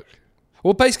reading a book.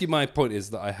 Well, basically my point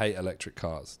is that I hate electric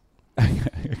cars.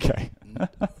 Okay.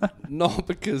 Not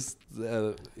because,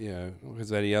 because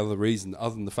of any other reason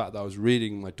other than the fact that I was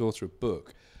reading my daughter a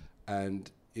book and,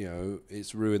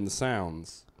 it's ruined the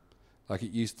sounds. Like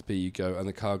it used to be, you go and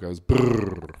the car goes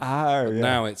brrrr. Oh, yeah.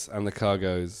 Now and the car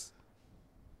goes.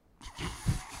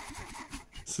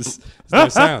 There's no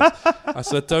sound.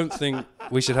 So I don't think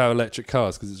we should have electric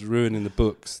cars because it's ruining the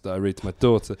books that I read to my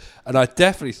daughter. And I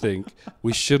definitely think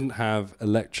we shouldn't have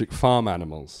electric farm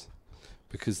animals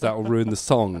because that will ruin the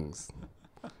songs.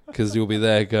 Because you'll be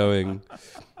there going,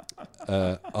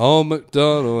 old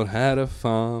MacDonald had a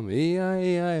farm,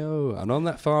 E-I-E-I-O. And on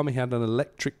that farm he had an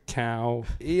electric cow,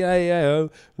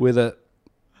 E-I-E-I-O, with a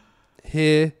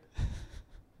here,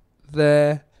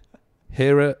 there,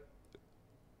 here,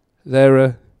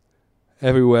 there,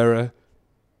 everywhere.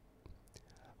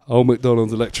 Old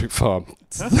MacDonald's electric farm.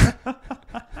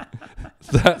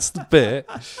 That's the bit.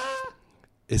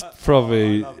 It's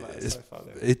probably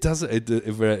it doesn't.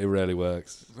 It rarely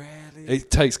works. Really,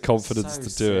 it takes confidence to do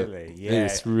silly. it. Yeah,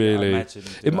 it's really.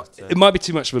 It might be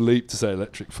too much of a leap to say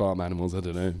electric farm animals. I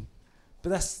don't know.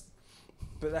 But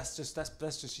that's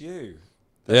just you.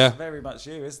 That's very much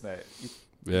you, isn't it?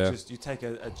 You take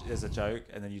it as a joke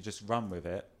and then you just run with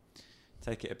it.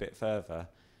 Take it a bit further.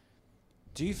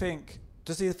 Do you think?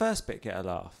 Does the first bit get a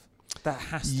laugh? That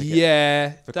has to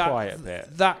get the quiet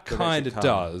bit. That kind of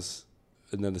does.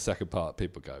 And then the second part,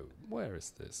 people go, where is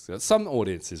this? Some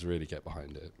audiences really get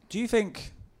behind it. Do you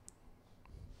think...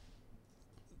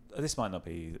 This might not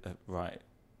be right,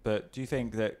 but do you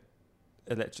think that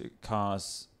electric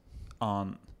cars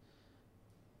aren't...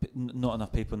 Not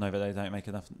enough people know that they don't make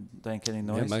any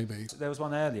noise? Yeah, maybe. There was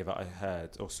one earlier that I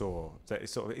heard or saw that they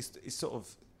sort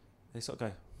of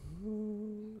go...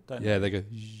 Don't they go...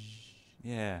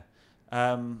 Yeah.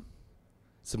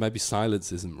 So maybe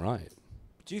silence isn't right.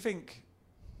 Do you think...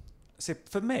 See,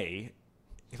 for me,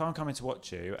 if I'm coming to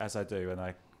watch you, as I do when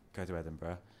I go to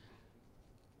Edinburgh,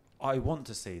 I want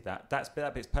to see that. That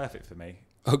bit's perfect for me.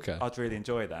 Okay. I'd really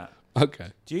enjoy that.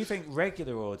 Okay. Do you think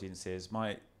regular audiences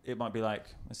might be like,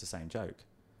 it's the same joke?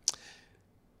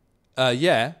 Yeah. Do you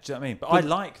know what I mean? But I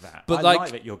like that. But I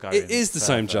like that you're going. It is the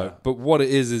same joke, but what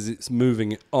it is it's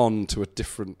moving it on to a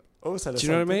different... Also, do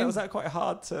you know what I mean? Was that quite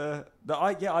hard to...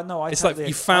 I know. It's totally, like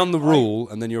you found the rule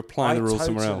and then you're applying the rule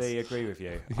somewhere else. I totally agree with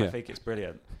you. Yeah. I think it's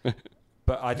brilliant.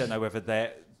 But I don't know whether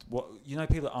they're...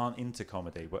 people that aren't into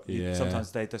comedy,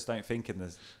 sometimes they just don't think in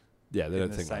the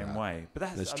same way.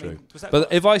 But that's true.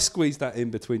 But if I squeeze that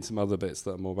in between some other bits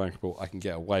that are more bankable, I can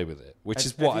get away with it, which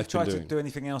is what I've been doing. Have you tried to do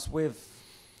anything else with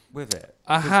it?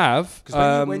 I have.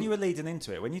 Because when you were leading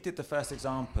into it, when you did the first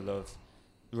example of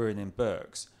ruining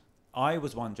books... I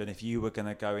was wondering if you were going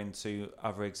to go into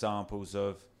other examples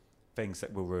of things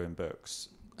that will ruin books.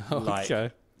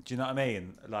 Okay. Do you know what I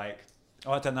mean? Like,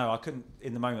 I don't know. I couldn't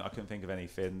think of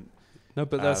anything. No,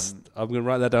 but I'm going to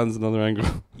write that down as another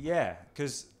angle. Yeah,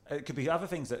 because it could be other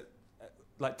things that,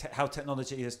 like how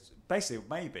technology is, basically,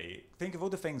 maybe, think of all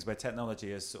the things where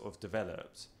technology has sort of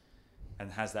developed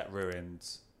and has that ruined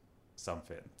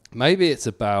something. Maybe it's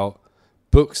about...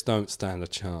 Books don't stand a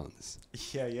chance.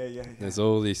 Yeah. There's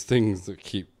all these things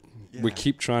that we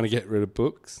keep trying to get rid of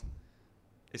books.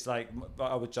 It's like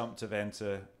I would jump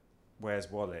to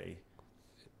Where's Wally?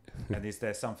 And is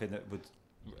there something that would...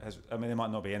 there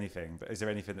might not be anything, but is there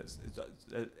anything that's...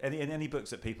 any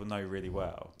books that people know really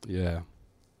well? Yeah.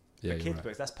 Yeah, kids'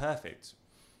 books, that's perfect.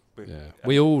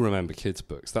 We all remember kids'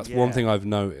 books. That's one Yeah. thing I've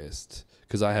noticed,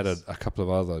 because I had a couple of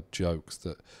other jokes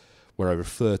where I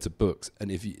refer to books,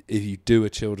 and if you do a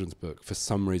children's book, for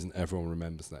some reason everyone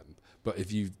remembers them. But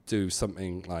if you do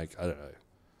something like, I don't know,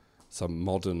 some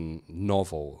modern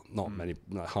novel, not many,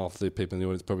 like half the people in the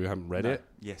audience probably haven't read it.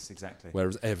 Yes, exactly.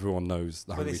 Whereas everyone knows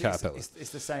The Hungry Caterpillar. It's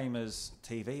the same as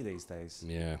TV these days.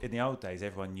 Yeah. In the old days,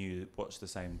 everyone watched the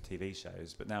same TV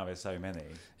shows, but now there's so many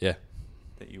Yeah.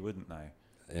 that you wouldn't know.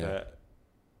 Yeah. But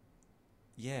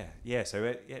yeah.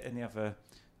 So any other?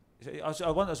 I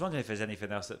was wondering if there's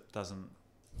anything else that doesn't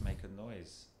make a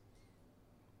noise.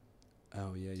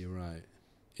 Oh yeah, you're right.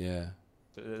 Yeah.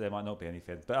 But there might not be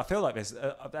anything. But I feel like there's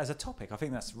as a topic, I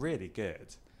think that's really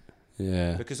good.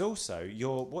 Yeah. Because also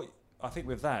I think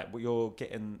with that, what you're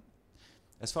getting,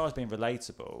 as far as being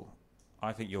relatable,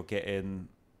 I think you're getting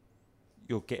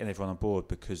everyone on board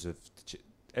because of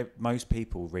most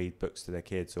people read books to their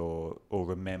kids or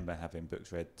remember having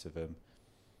books read to them.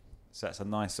 So that's a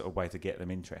nice sort of way to get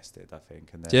them interested, I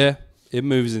think. And then Yeah, it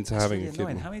moves into having really a kid.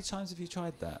 annoying. How many times have you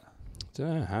tried that?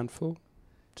 Don't know, a handful.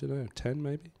 Don't know, 10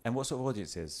 maybe. And what sort of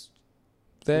audiences?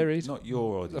 Varied. Not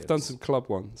your audience. I've done some club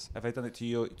ones. Have they done it to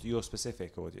your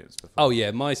specific audience before? Oh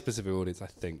yeah, my specific audience, I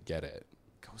think, get it.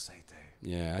 Of course they do.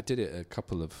 Yeah, I did it a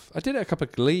couple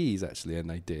of Glees actually, and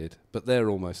they did, but they're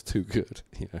almost too good.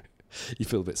 You know, you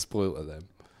feel a bit spoilt at them.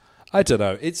 I don't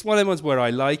know. It's one of the ones where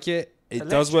I like it. It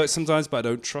does work sometimes, but I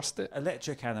don't trust it.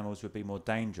 Electric animals would be more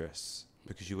dangerous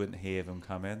because you wouldn't hear them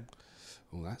come in.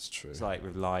 Oh, that's true. It's like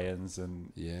with lions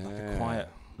and like a quiet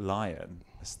lion,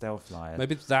 a stealth lion.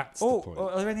 Maybe that's the point.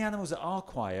 Or are there any animals that are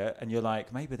quiet and you're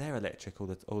like, maybe they're electric all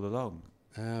along?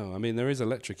 Oh, I mean, there is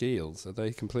electric eels. Are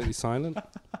they completely silent?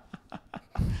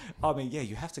 I mean, yeah,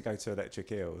 you have to go to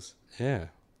electric eels. Yeah.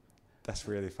 That's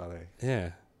really funny.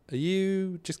 Yeah. Are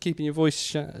you just keeping your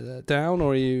voice down,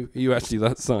 or are you actually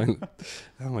that silent?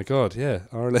 Oh my God, yeah.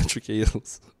 Are electric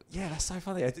eels Yeah, that's so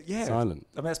funny. Yeah. silent?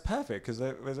 I mean, that's perfect because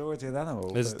there's already an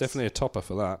animal. There's definitely a topper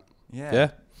for that. Yeah.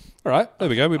 Yeah. All right, there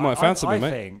we go. We might have found something,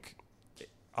 mate.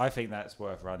 I think that's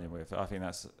worth running with. I think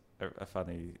that's a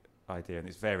funny idea, and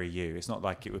it's very you. It's not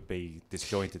like it would be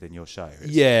disjointed in your show.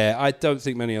 Yeah, I don't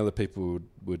think many other people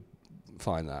would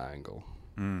find that angle.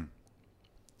 I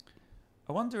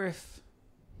wonder if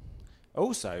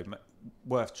also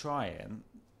worth trying.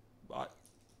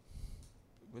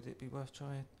 Would it be worth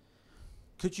trying?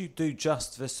 Could you do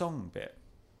just the song bit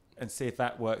and see if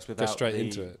that works without Go straight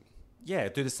into it. Yeah,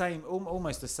 do the same,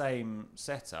 almost the same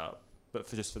setup, but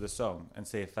just for the song, and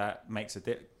see if that makes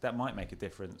that might make a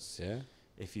difference. Yeah.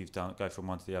 If you've go from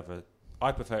one to the other.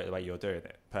 I prefer it the way you're doing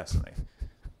it personally,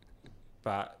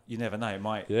 but you never know. It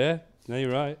might. Yeah. No,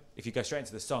 you're right. If you go straight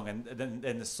into the song, and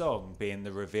then the song being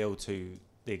the reveal to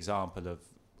the example of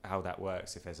how that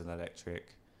works, if there's an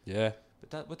electric. Yeah.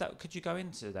 But could you go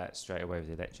into that straight away with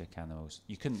the electric animals?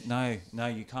 You couldn't. No,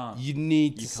 you can't. You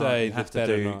need to say you have that to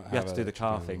better do. not You have to have do the electric car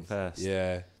animals. thing first.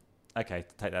 Yeah. Okay,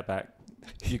 take that back.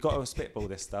 You've got to spitball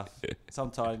this stuff.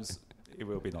 Sometimes it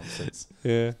will be nonsense.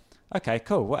 Yeah. Okay,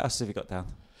 cool. What else have you got down?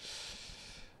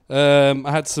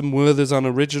 I had some Werther's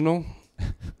Unoriginal.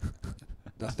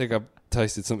 I think I've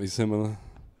tasted something similar.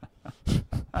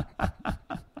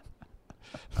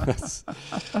 That's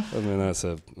I don't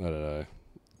know.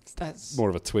 That's More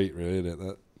of a tweet, really, isn't it?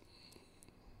 That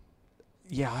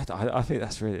yeah. I think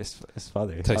that's really it's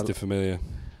funny. tasted familiar.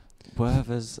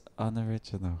 Werther's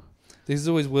Unoriginal. This is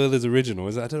always Werther's Original,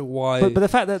 is it? I don't know why. But the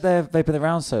fact that they've been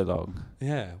around so long.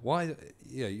 Yeah, why?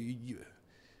 Yeah,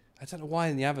 I don't know why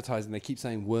in the advertising they keep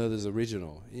saying Werther's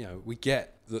Original. You know, we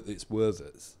get that it's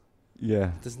Werther's.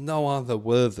 Yeah. There's no other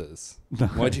Werther's. No.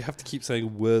 Why do you have to keep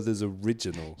saying Werther's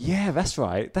Original? Yeah, that's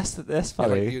right. That's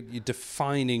funny. Yeah, like you're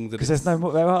defining that because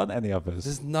there aren't any others.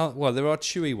 There's not. Well, there are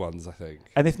chewy ones, I think.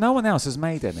 And if no one else has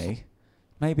made any,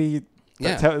 maybe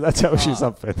that tells you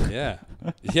something. Yeah,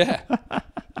 yeah.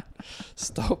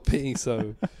 Stop being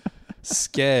so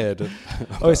scared.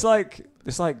 It's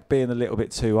like being a little bit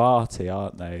too arty,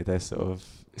 aren't they? They're sort of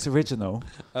it's original.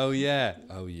 Oh yeah.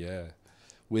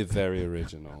 We're very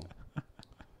original.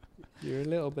 You're a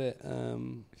little bit,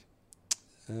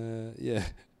 yeah.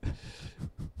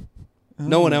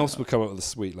 No one else would come up with a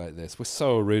sweet like this. We're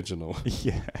so original.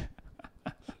 Yeah.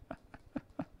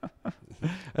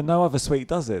 And no other sweet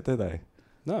does it, do they?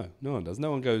 No one does.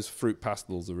 No one goes Fruit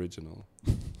Pastels Original.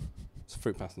 It's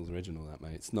Fruit Pastels Original, that,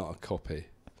 mate. It's not a copy.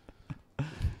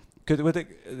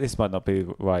 This might not be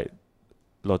right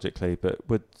logically, but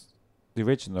would the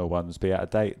original ones be out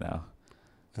of date now?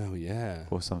 Oh, yeah.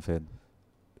 Or something.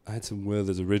 I had some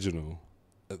Werther's Original,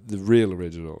 the real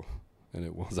original, and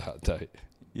it was out of date.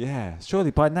 Yeah. Surely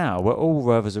by now, all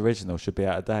Werther's Original should be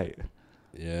out of date.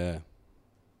 Yeah.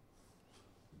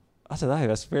 I don't know.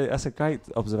 That's a great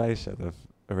observation of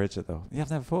original. Yeah,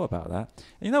 I've never thought about that.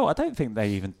 And you know what? I don't think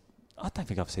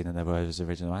I've seen a Never Heard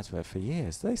original advert for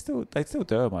years. They still do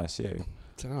them, I assume.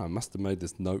 I don't know. I must have made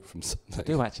this note from something. I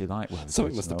do actually like one.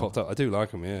 Something must have popped up. I do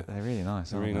like them. Yeah, they're really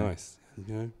nice. They're really nice.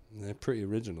 You know, they're pretty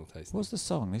original tasting. What's the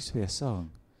song? There used to be a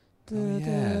song. Oh,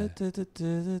 yeah.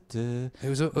 It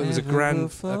was a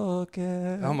grand.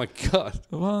 Oh my God!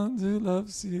 The one who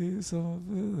loves you,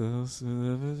 someone else,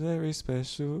 very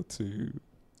special too.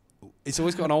 It's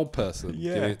always got an old person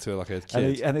giving it to like a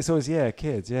kid, and it's always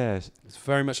kids. Yeah, it's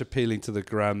very much appealing to the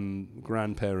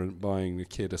grandparent buying the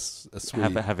kid a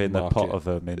sweet, having the pot of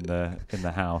them in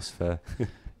the house for.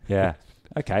 Yeah.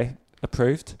 Okay.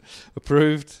 Approved.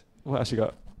 What else you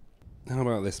got? How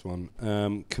about this one?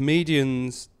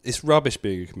 Comedians. It's rubbish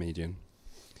being a comedian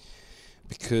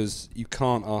because you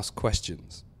can't ask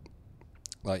questions.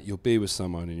 Like you'll be with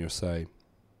someone and you'll say,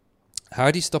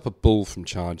 "How do you stop a bull from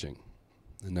charging?"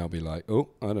 And they'll be like, "Oh,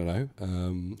 I don't know.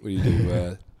 What do you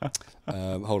do?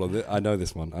 Hold on, I know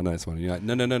this one. And you're like,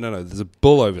 "No. There's a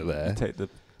bull over there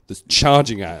that's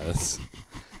charging at us.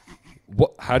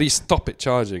 What? How do you stop it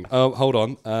charging? Oh, hold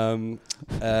on.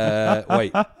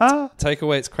 Wait. Take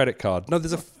away its credit card. No,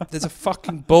 there's a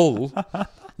fucking bull.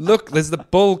 Look, there's the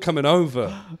bull coming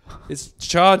over. It's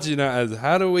charging at us.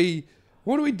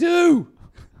 What do we do?"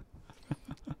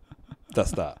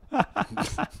 That's that.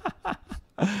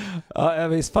 I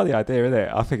mean, it's a funny idea, isn't it?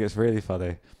 I think it's really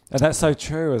funny. And that's so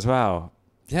true as well.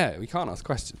 Yeah, we can't ask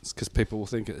questions because people will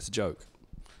think it's a joke.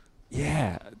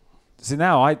 Yeah. So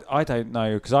now I don't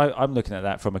know, because I'm looking at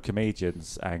that from a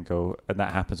comedian's angle, and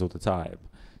that happens all the time.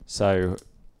 So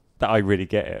that I really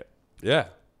get it. Yeah.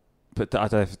 But I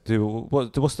don't know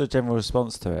what's the general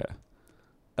response to it?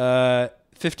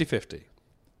 50-50.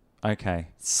 Okay.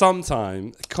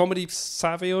 Sometimes comedy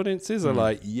savvy audiences are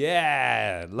like,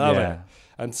 yeah, love it.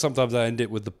 And sometimes I end it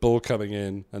with the bull coming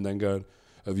in and then going,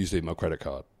 "Have you seen my credit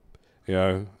card?" You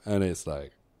know? And it's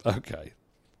like, okay,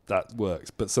 that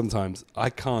works. But sometimes I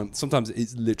can't. Sometimes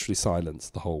it's literally silence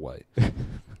the whole way. And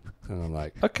I'm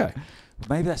like, okay.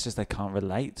 Maybe that's just they can't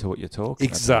relate to what you're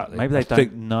talking about. Maybe they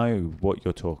don't know what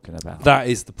you're talking about. That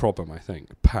is the problem, I think,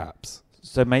 perhaps.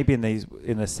 So maybe in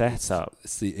the setup,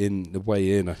 it's the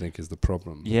way in. I think is the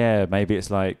problem. Yeah, maybe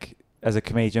it's like as a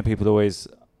comedian, people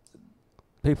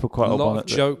quite a lot of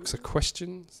jokes are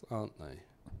questions, aren't they?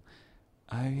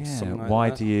 Oh yeah. Like why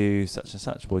that. do you such and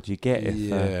such? What do you get if?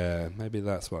 Yeah, maybe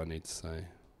that's what I need to say.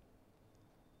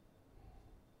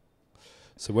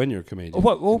 So when you're a comedian,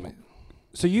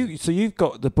 so you've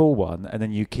got the bull one, and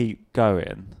then you keep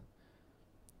going.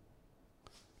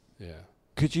 Yeah.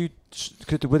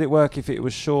 Would it work if it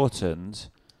was shortened,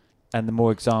 and the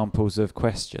more examples of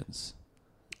questions?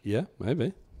 Yeah,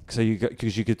 maybe. So you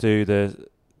could do the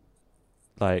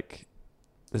like.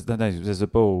 There's a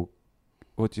bull.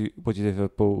 What do you do if a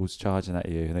bull's charging at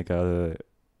you, and they go,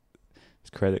 "It's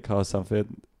credit card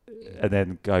something," and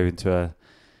then go into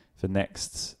the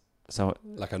next. So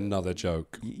like another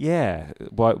joke. Yeah.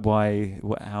 Why?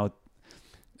 How?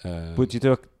 Would you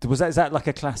do? Is that like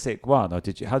a classic one, or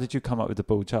how did you come up with the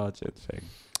bull charging thing?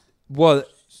 Well,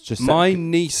 my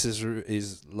niece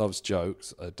loves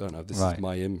jokes. I don't know if this Right. is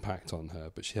my impact on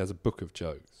her, but she has a book of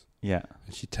jokes. Yeah.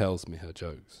 And she tells me her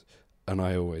jokes, and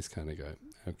I always kind of go,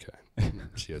 okay.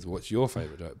 She goes, "What's your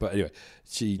favorite joke?" But anyway,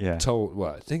 she told.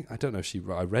 Well, I don't know if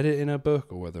I read it in her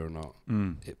book or whether or not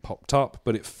it popped up,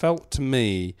 but it felt to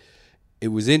me. It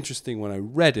was interesting when I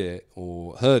read it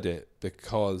or heard it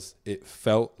because it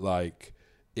felt like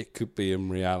it could be in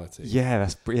reality. Yeah,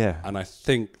 And I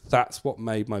think that's what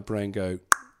made my brain go,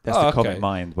 that's the comic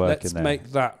mind working let's there.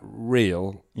 make that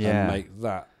real and make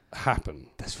that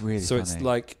happen. That's really so funny. It's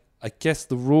like, I guess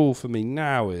the rule for me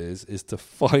now is to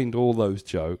find all those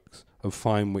jokes and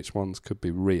find which ones could be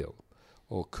real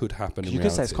or could happen in reality. You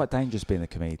could say it's quite dangerous being a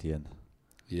comedian.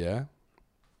 Yeah.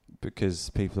 Because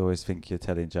people always think you're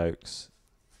telling jokes.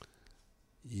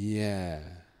 Yeah.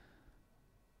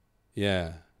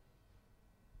 Yeah.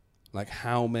 Like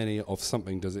how many of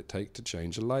something does it take to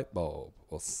change a light bulb?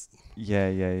 Yeah.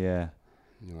 You're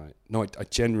like, no, I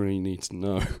genuinely need to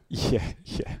know. Yeah.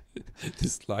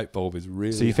 This light bulb is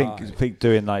really So you high. think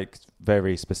doing like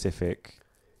very specific,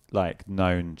 like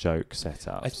known joke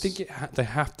setups? I think they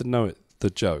have to know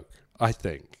the joke. I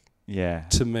think. Yeah.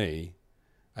 To me,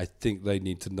 I think they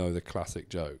need to know the classic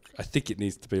joke. I think it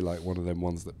needs to be like one of them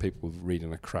ones that people read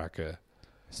in a cracker.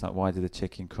 It's like, why did the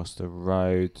chicken cross the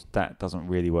road? That doesn't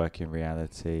really work in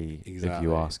reality. Exactly. If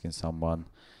you're asking someone.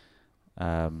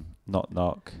 Knock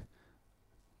knock.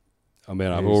 I mean,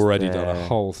 I've Who's already there? done a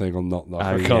whole thing on Knock Knock. Oh,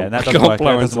 I yeah, can't, and that I doesn't can't work,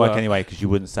 blow that doesn't into work that. anyway because you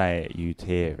wouldn't say it, you'd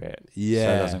hear it. Yeah.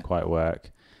 So it doesn't quite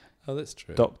work. Oh, that's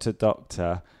true.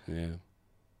 Doctor. Yeah.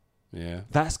 Yeah.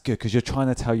 That's good because you're trying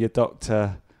to tell your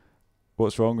doctor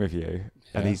what's wrong with you.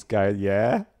 And he's going,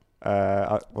 yeah?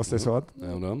 What's this one?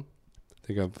 Hold on. I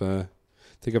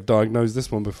think I've diagnosed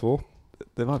this one before.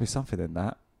 There might be something in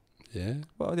that. Yeah.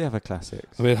 What are the other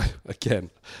classics? I mean, again,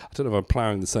 I don't know if I'm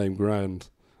ploughing the same ground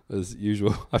as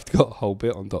usual. I've got a whole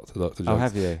bit on Doctor jokes. Oh,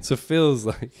 have you? So it feels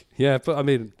like, yeah, but I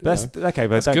mean, That's okay, but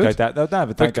that's don't good. go down. No,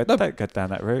 but don't go down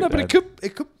that route. No, but then.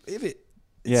 it could, if it's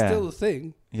still a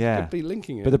thing. Yeah. It could be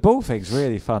linking it. But the ball thing's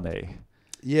really funny.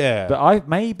 Yeah. But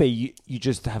maybe you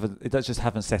just haven't. It just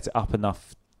haven't set it up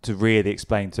enough to really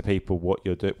explain to people what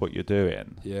you're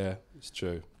doing. Yeah, it's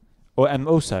true. And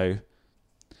also,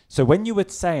 so when you were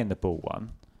saying the ball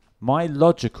one, my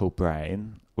logical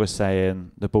brain was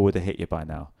saying the ball would have hit you by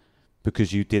now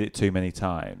because you did it too many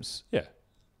times. Yeah.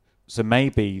 So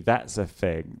maybe that's a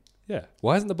thing. Yeah.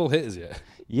 Why hasn't the ball hit us yet?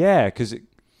 Yeah, because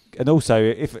and also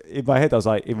if in my head I was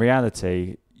like, in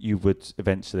reality, you would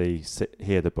eventually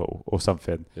hear the ball or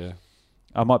something. Yeah.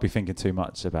 I might be thinking too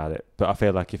much about it, but I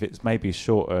feel like if it's maybe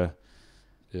shorter.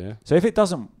 Yeah. So if it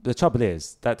doesn't, the trouble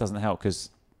is that doesn't help because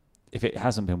if it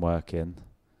hasn't been working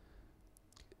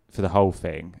for the whole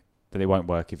thing, then it won't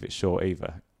work if it's short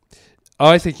either.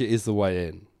 I think it is the way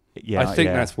in. Yeah, I think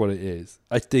that's what it is.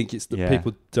 I think it's that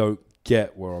people don't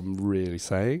get what I'm really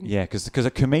saying. Yeah, because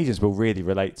comedians will really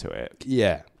relate to it.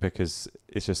 Yeah. Because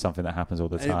it's just something that happens all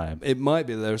the time. It might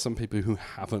be there are some people who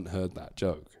haven't heard that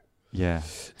joke. Yeah.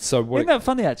 So isn't that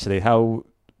funny actually how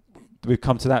we've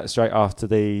come to that straight after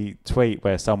the tweet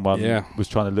where someone was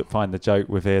trying to find the joke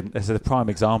within. It's a prime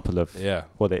example of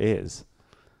what it is.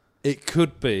 It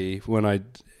could be when I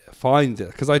find it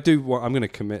because I'm going to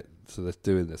commit to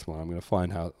doing this one. I'm going to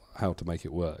find how to make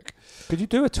it work. Could you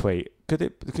do a tweet?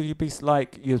 Could you be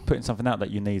like you're putting something out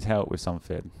that you need help with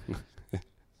something,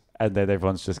 and then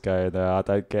everyone's just going, I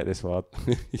don't get this one.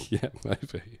 Yeah,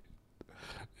 maybe.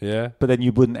 Yeah, but then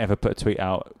you wouldn't ever put a tweet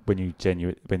out when you're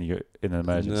in an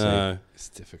emergency. No, it's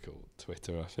difficult.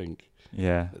 Twitter, I think.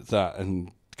 Yeah, that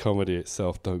and comedy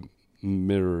itself don't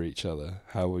mirror each other.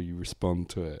 How will you respond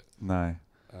to it? No.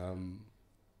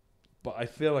 But I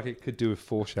feel like it could do with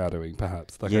foreshadowing,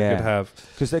 perhaps. Like I could have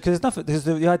because there's nothing. Because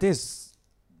the idea is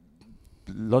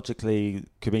logically,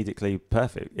 comedically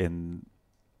perfect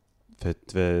for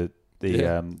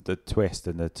the twist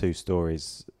and the two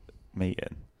stories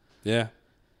meeting. Yeah.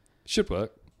 Should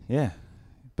work. Yeah.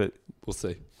 But we'll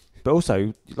see. But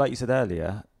also, like you said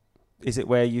earlier, is it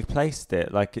where you've placed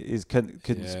it? Like, it could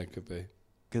be.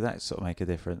 Could that sort of make a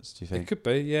difference, do you think? It could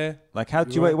be, yeah. Like,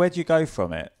 where do you go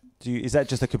from it? Is that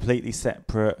just a completely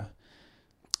separate...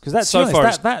 Because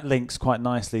that links quite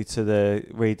nicely to the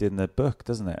reading the book,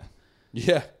 doesn't it?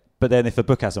 Yeah. But then if the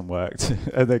book hasn't worked,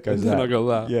 and then goes then I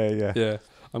got that. Yeah. Yeah.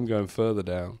 I'm going further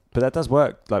down. But that does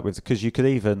work, like, because you could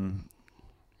even...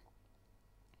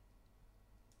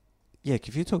 Yeah,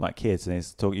 if you talk about kids and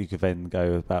you could then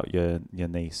go about your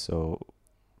niece or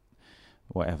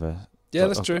whatever. Yeah,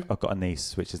 that's true. I've got a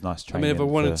niece, which is nice training. I mean, if I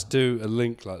wanted to do a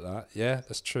link like that, yeah,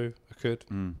 that's true. I could.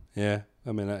 Mm. Yeah,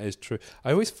 I mean, that is true.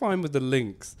 I always find with the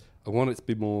links, I want it to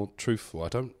be more truthful.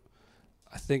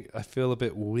 I think I feel a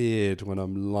bit weird when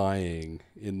I'm lying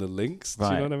in the links. Right.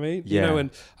 Do you know what I mean? Yeah. You know,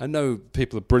 and I know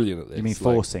people are brilliant at this. You mean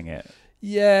forcing it?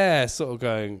 Yeah, sort of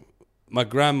going, my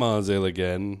grandma's ill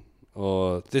again.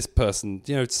 Or this person,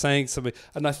 saying something.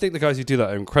 And I think the guys who do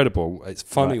that are incredible. It's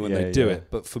funny when they do it.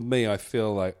 But for me, I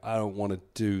feel like I don't want to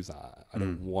do that. I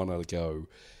don't want to go,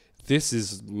 this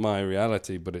is my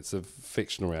reality, but it's a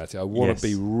fictional reality. I want to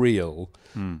be real,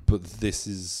 but this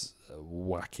is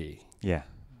wacky. Yeah.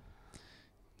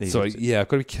 So, I've got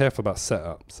to be careful about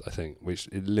setups, I think, which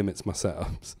it limits my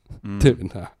setups doing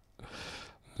that.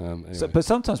 Anyway. But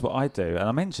sometimes what I do, and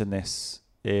I mentioned this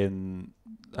in...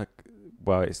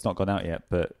 well, it's not gone out yet,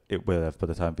 but it will have by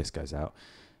the time this goes out,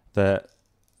 that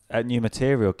at new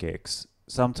material gigs,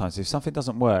 sometimes if something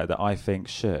doesn't work that I think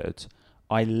should,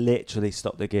 I literally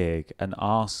stop the gig and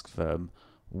ask them,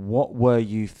 what were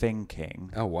you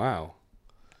thinking? Oh, wow.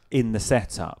 In the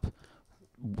setup.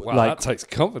 Wow, that takes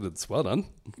confidence. Well done.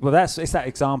 Well, it's that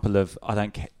example of I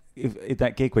don't care. If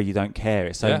that gig where you don't care,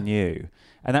 it's so new.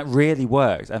 And that really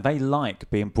works. And they like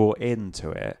being brought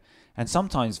into it. And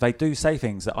sometimes they do say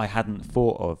things that I hadn't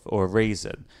thought of or a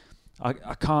reason. I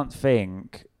can't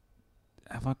think.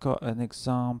 Have I got an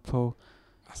example?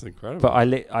 That's incredible. But I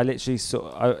literally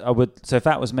I would. So if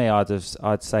that was me,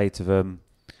 I'd say to them,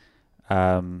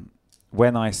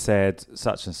 when I said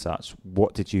such and such,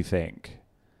 what did you think?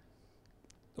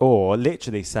 Or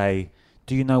literally say,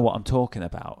 do you know what I'm talking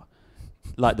about?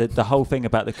 Like the whole thing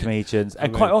about the comedians.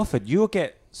 And quite often you'll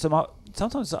get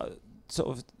sometimes sort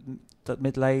of the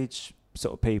middle-aged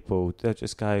sort of people, they'll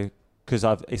just go, because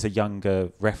it's a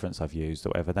younger reference I've used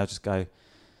or whatever, they'll just go,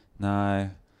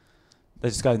 no. They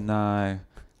just go, no.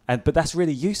 But that's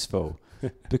really useful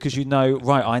because you know,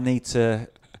 right, I need to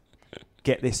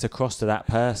get this across to that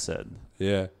person.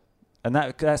 Yeah. And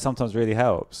that sometimes really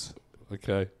helps.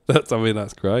 Okay. That's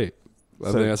great.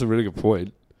 I think that's a really good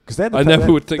point. Because I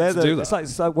never would think to do that.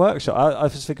 It's like workshop. I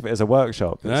just think of it as a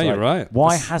workshop. No, you're right.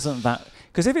 Why hasn't that...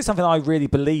 Because if it's something I really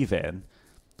believe in,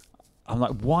 I'm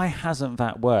like, why hasn't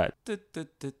that worked?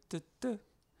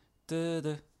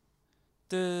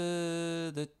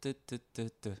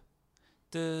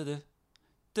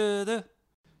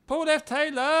 Paul F.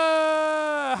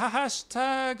 Taylor!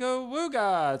 Hashtag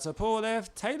Awooga to Paul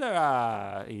F.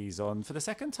 Taylor. He's on for the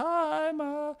second time.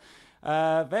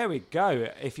 There we go.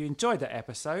 If you enjoyed that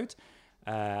episode,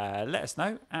 let us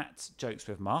know at Jokes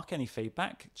with Mark. Any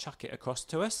feedback, chuck it across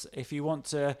to us. If you want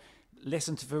to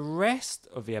listen to the rest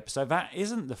of the episode, that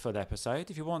isn't the full episode.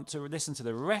 If you want to listen to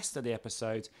the rest of the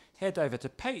episode, head over to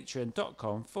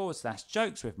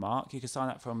patreon.com/Jokes with Mark. You can sign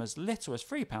up from as little as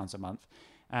 £3 a month.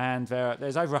 And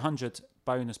there's over 100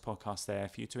 bonus podcasts there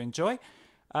for you to enjoy.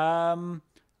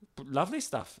 Lovely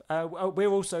stuff.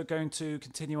 We're also going to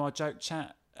continue our joke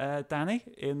chat, Danny,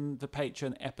 in the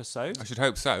Patreon episode. I should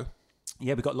hope so.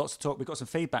 Yeah, we've got lots to talk. We've got some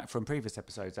feedback from previous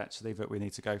episodes, actually, that we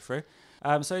need to go through.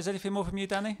 So is there anything more from you,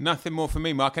 Danny? Nothing more from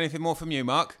me, Mark. Anything more from you,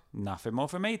 Mark? Nothing more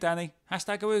from me, Danny.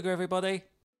 Hashtag Awooga, everybody.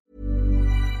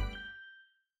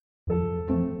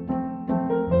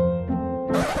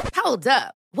 Hold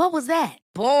up. What was that?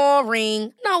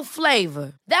 Boring. No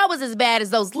flavor. That was as bad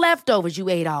as those leftovers you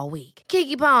ate all week.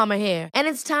 Keke Palmer here. And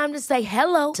it's time to say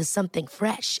hello to something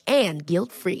fresh and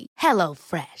guilt-free. Hello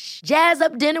Fresh. Jazz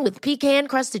up dinner with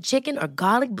pecan-crusted chicken or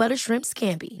garlic butter shrimp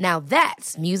scampi. Now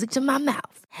that's music to my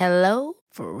mouth. Hello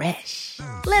Fresh.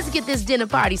 Let's get this dinner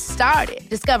party started.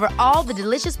 Discover all the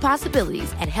delicious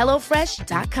possibilities at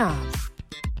HelloFresh.com.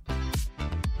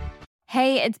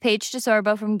 Hey, it's Paige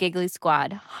DeSorbo from Giggly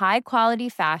Squad. High quality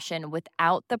fashion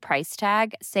without the price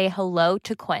tag. Say hello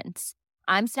to Quince.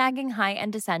 I'm snagging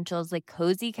high-end essentials like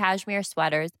cozy cashmere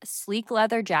sweaters, sleek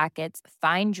leather jackets,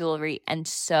 fine jewelry, and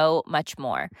so much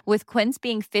more. With Quince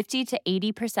being 50 to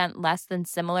 80% less than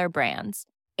similar brands.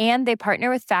 And they partner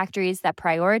with factories that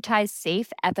prioritize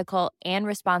safe, ethical, and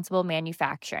responsible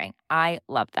manufacturing. I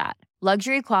love that.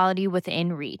 Luxury quality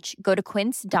within reach. Go to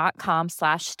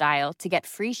quince.com/style to get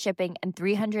free shipping and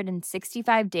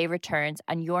 365-day returns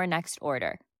on your next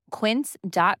order.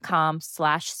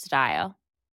 Quince.com/style.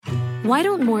 Why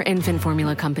don't more infant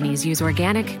formula companies use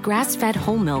organic, grass-fed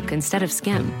whole milk instead of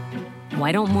skim?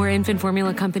 Why don't more infant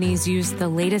formula companies use the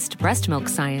latest breast milk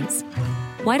science?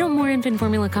 Why don't more infant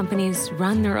formula companies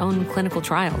run their own clinical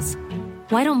trials?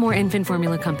 Why don't more infant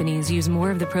formula companies use more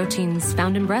of the proteins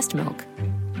found in breast milk?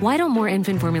 Why don't more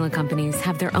infant formula companies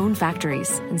have their own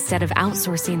factories instead of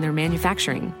outsourcing their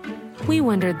manufacturing? We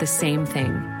wondered the same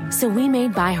thing. So we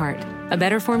made ByHeart, a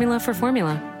better formula for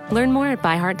formula. Learn more at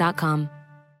byheart.com.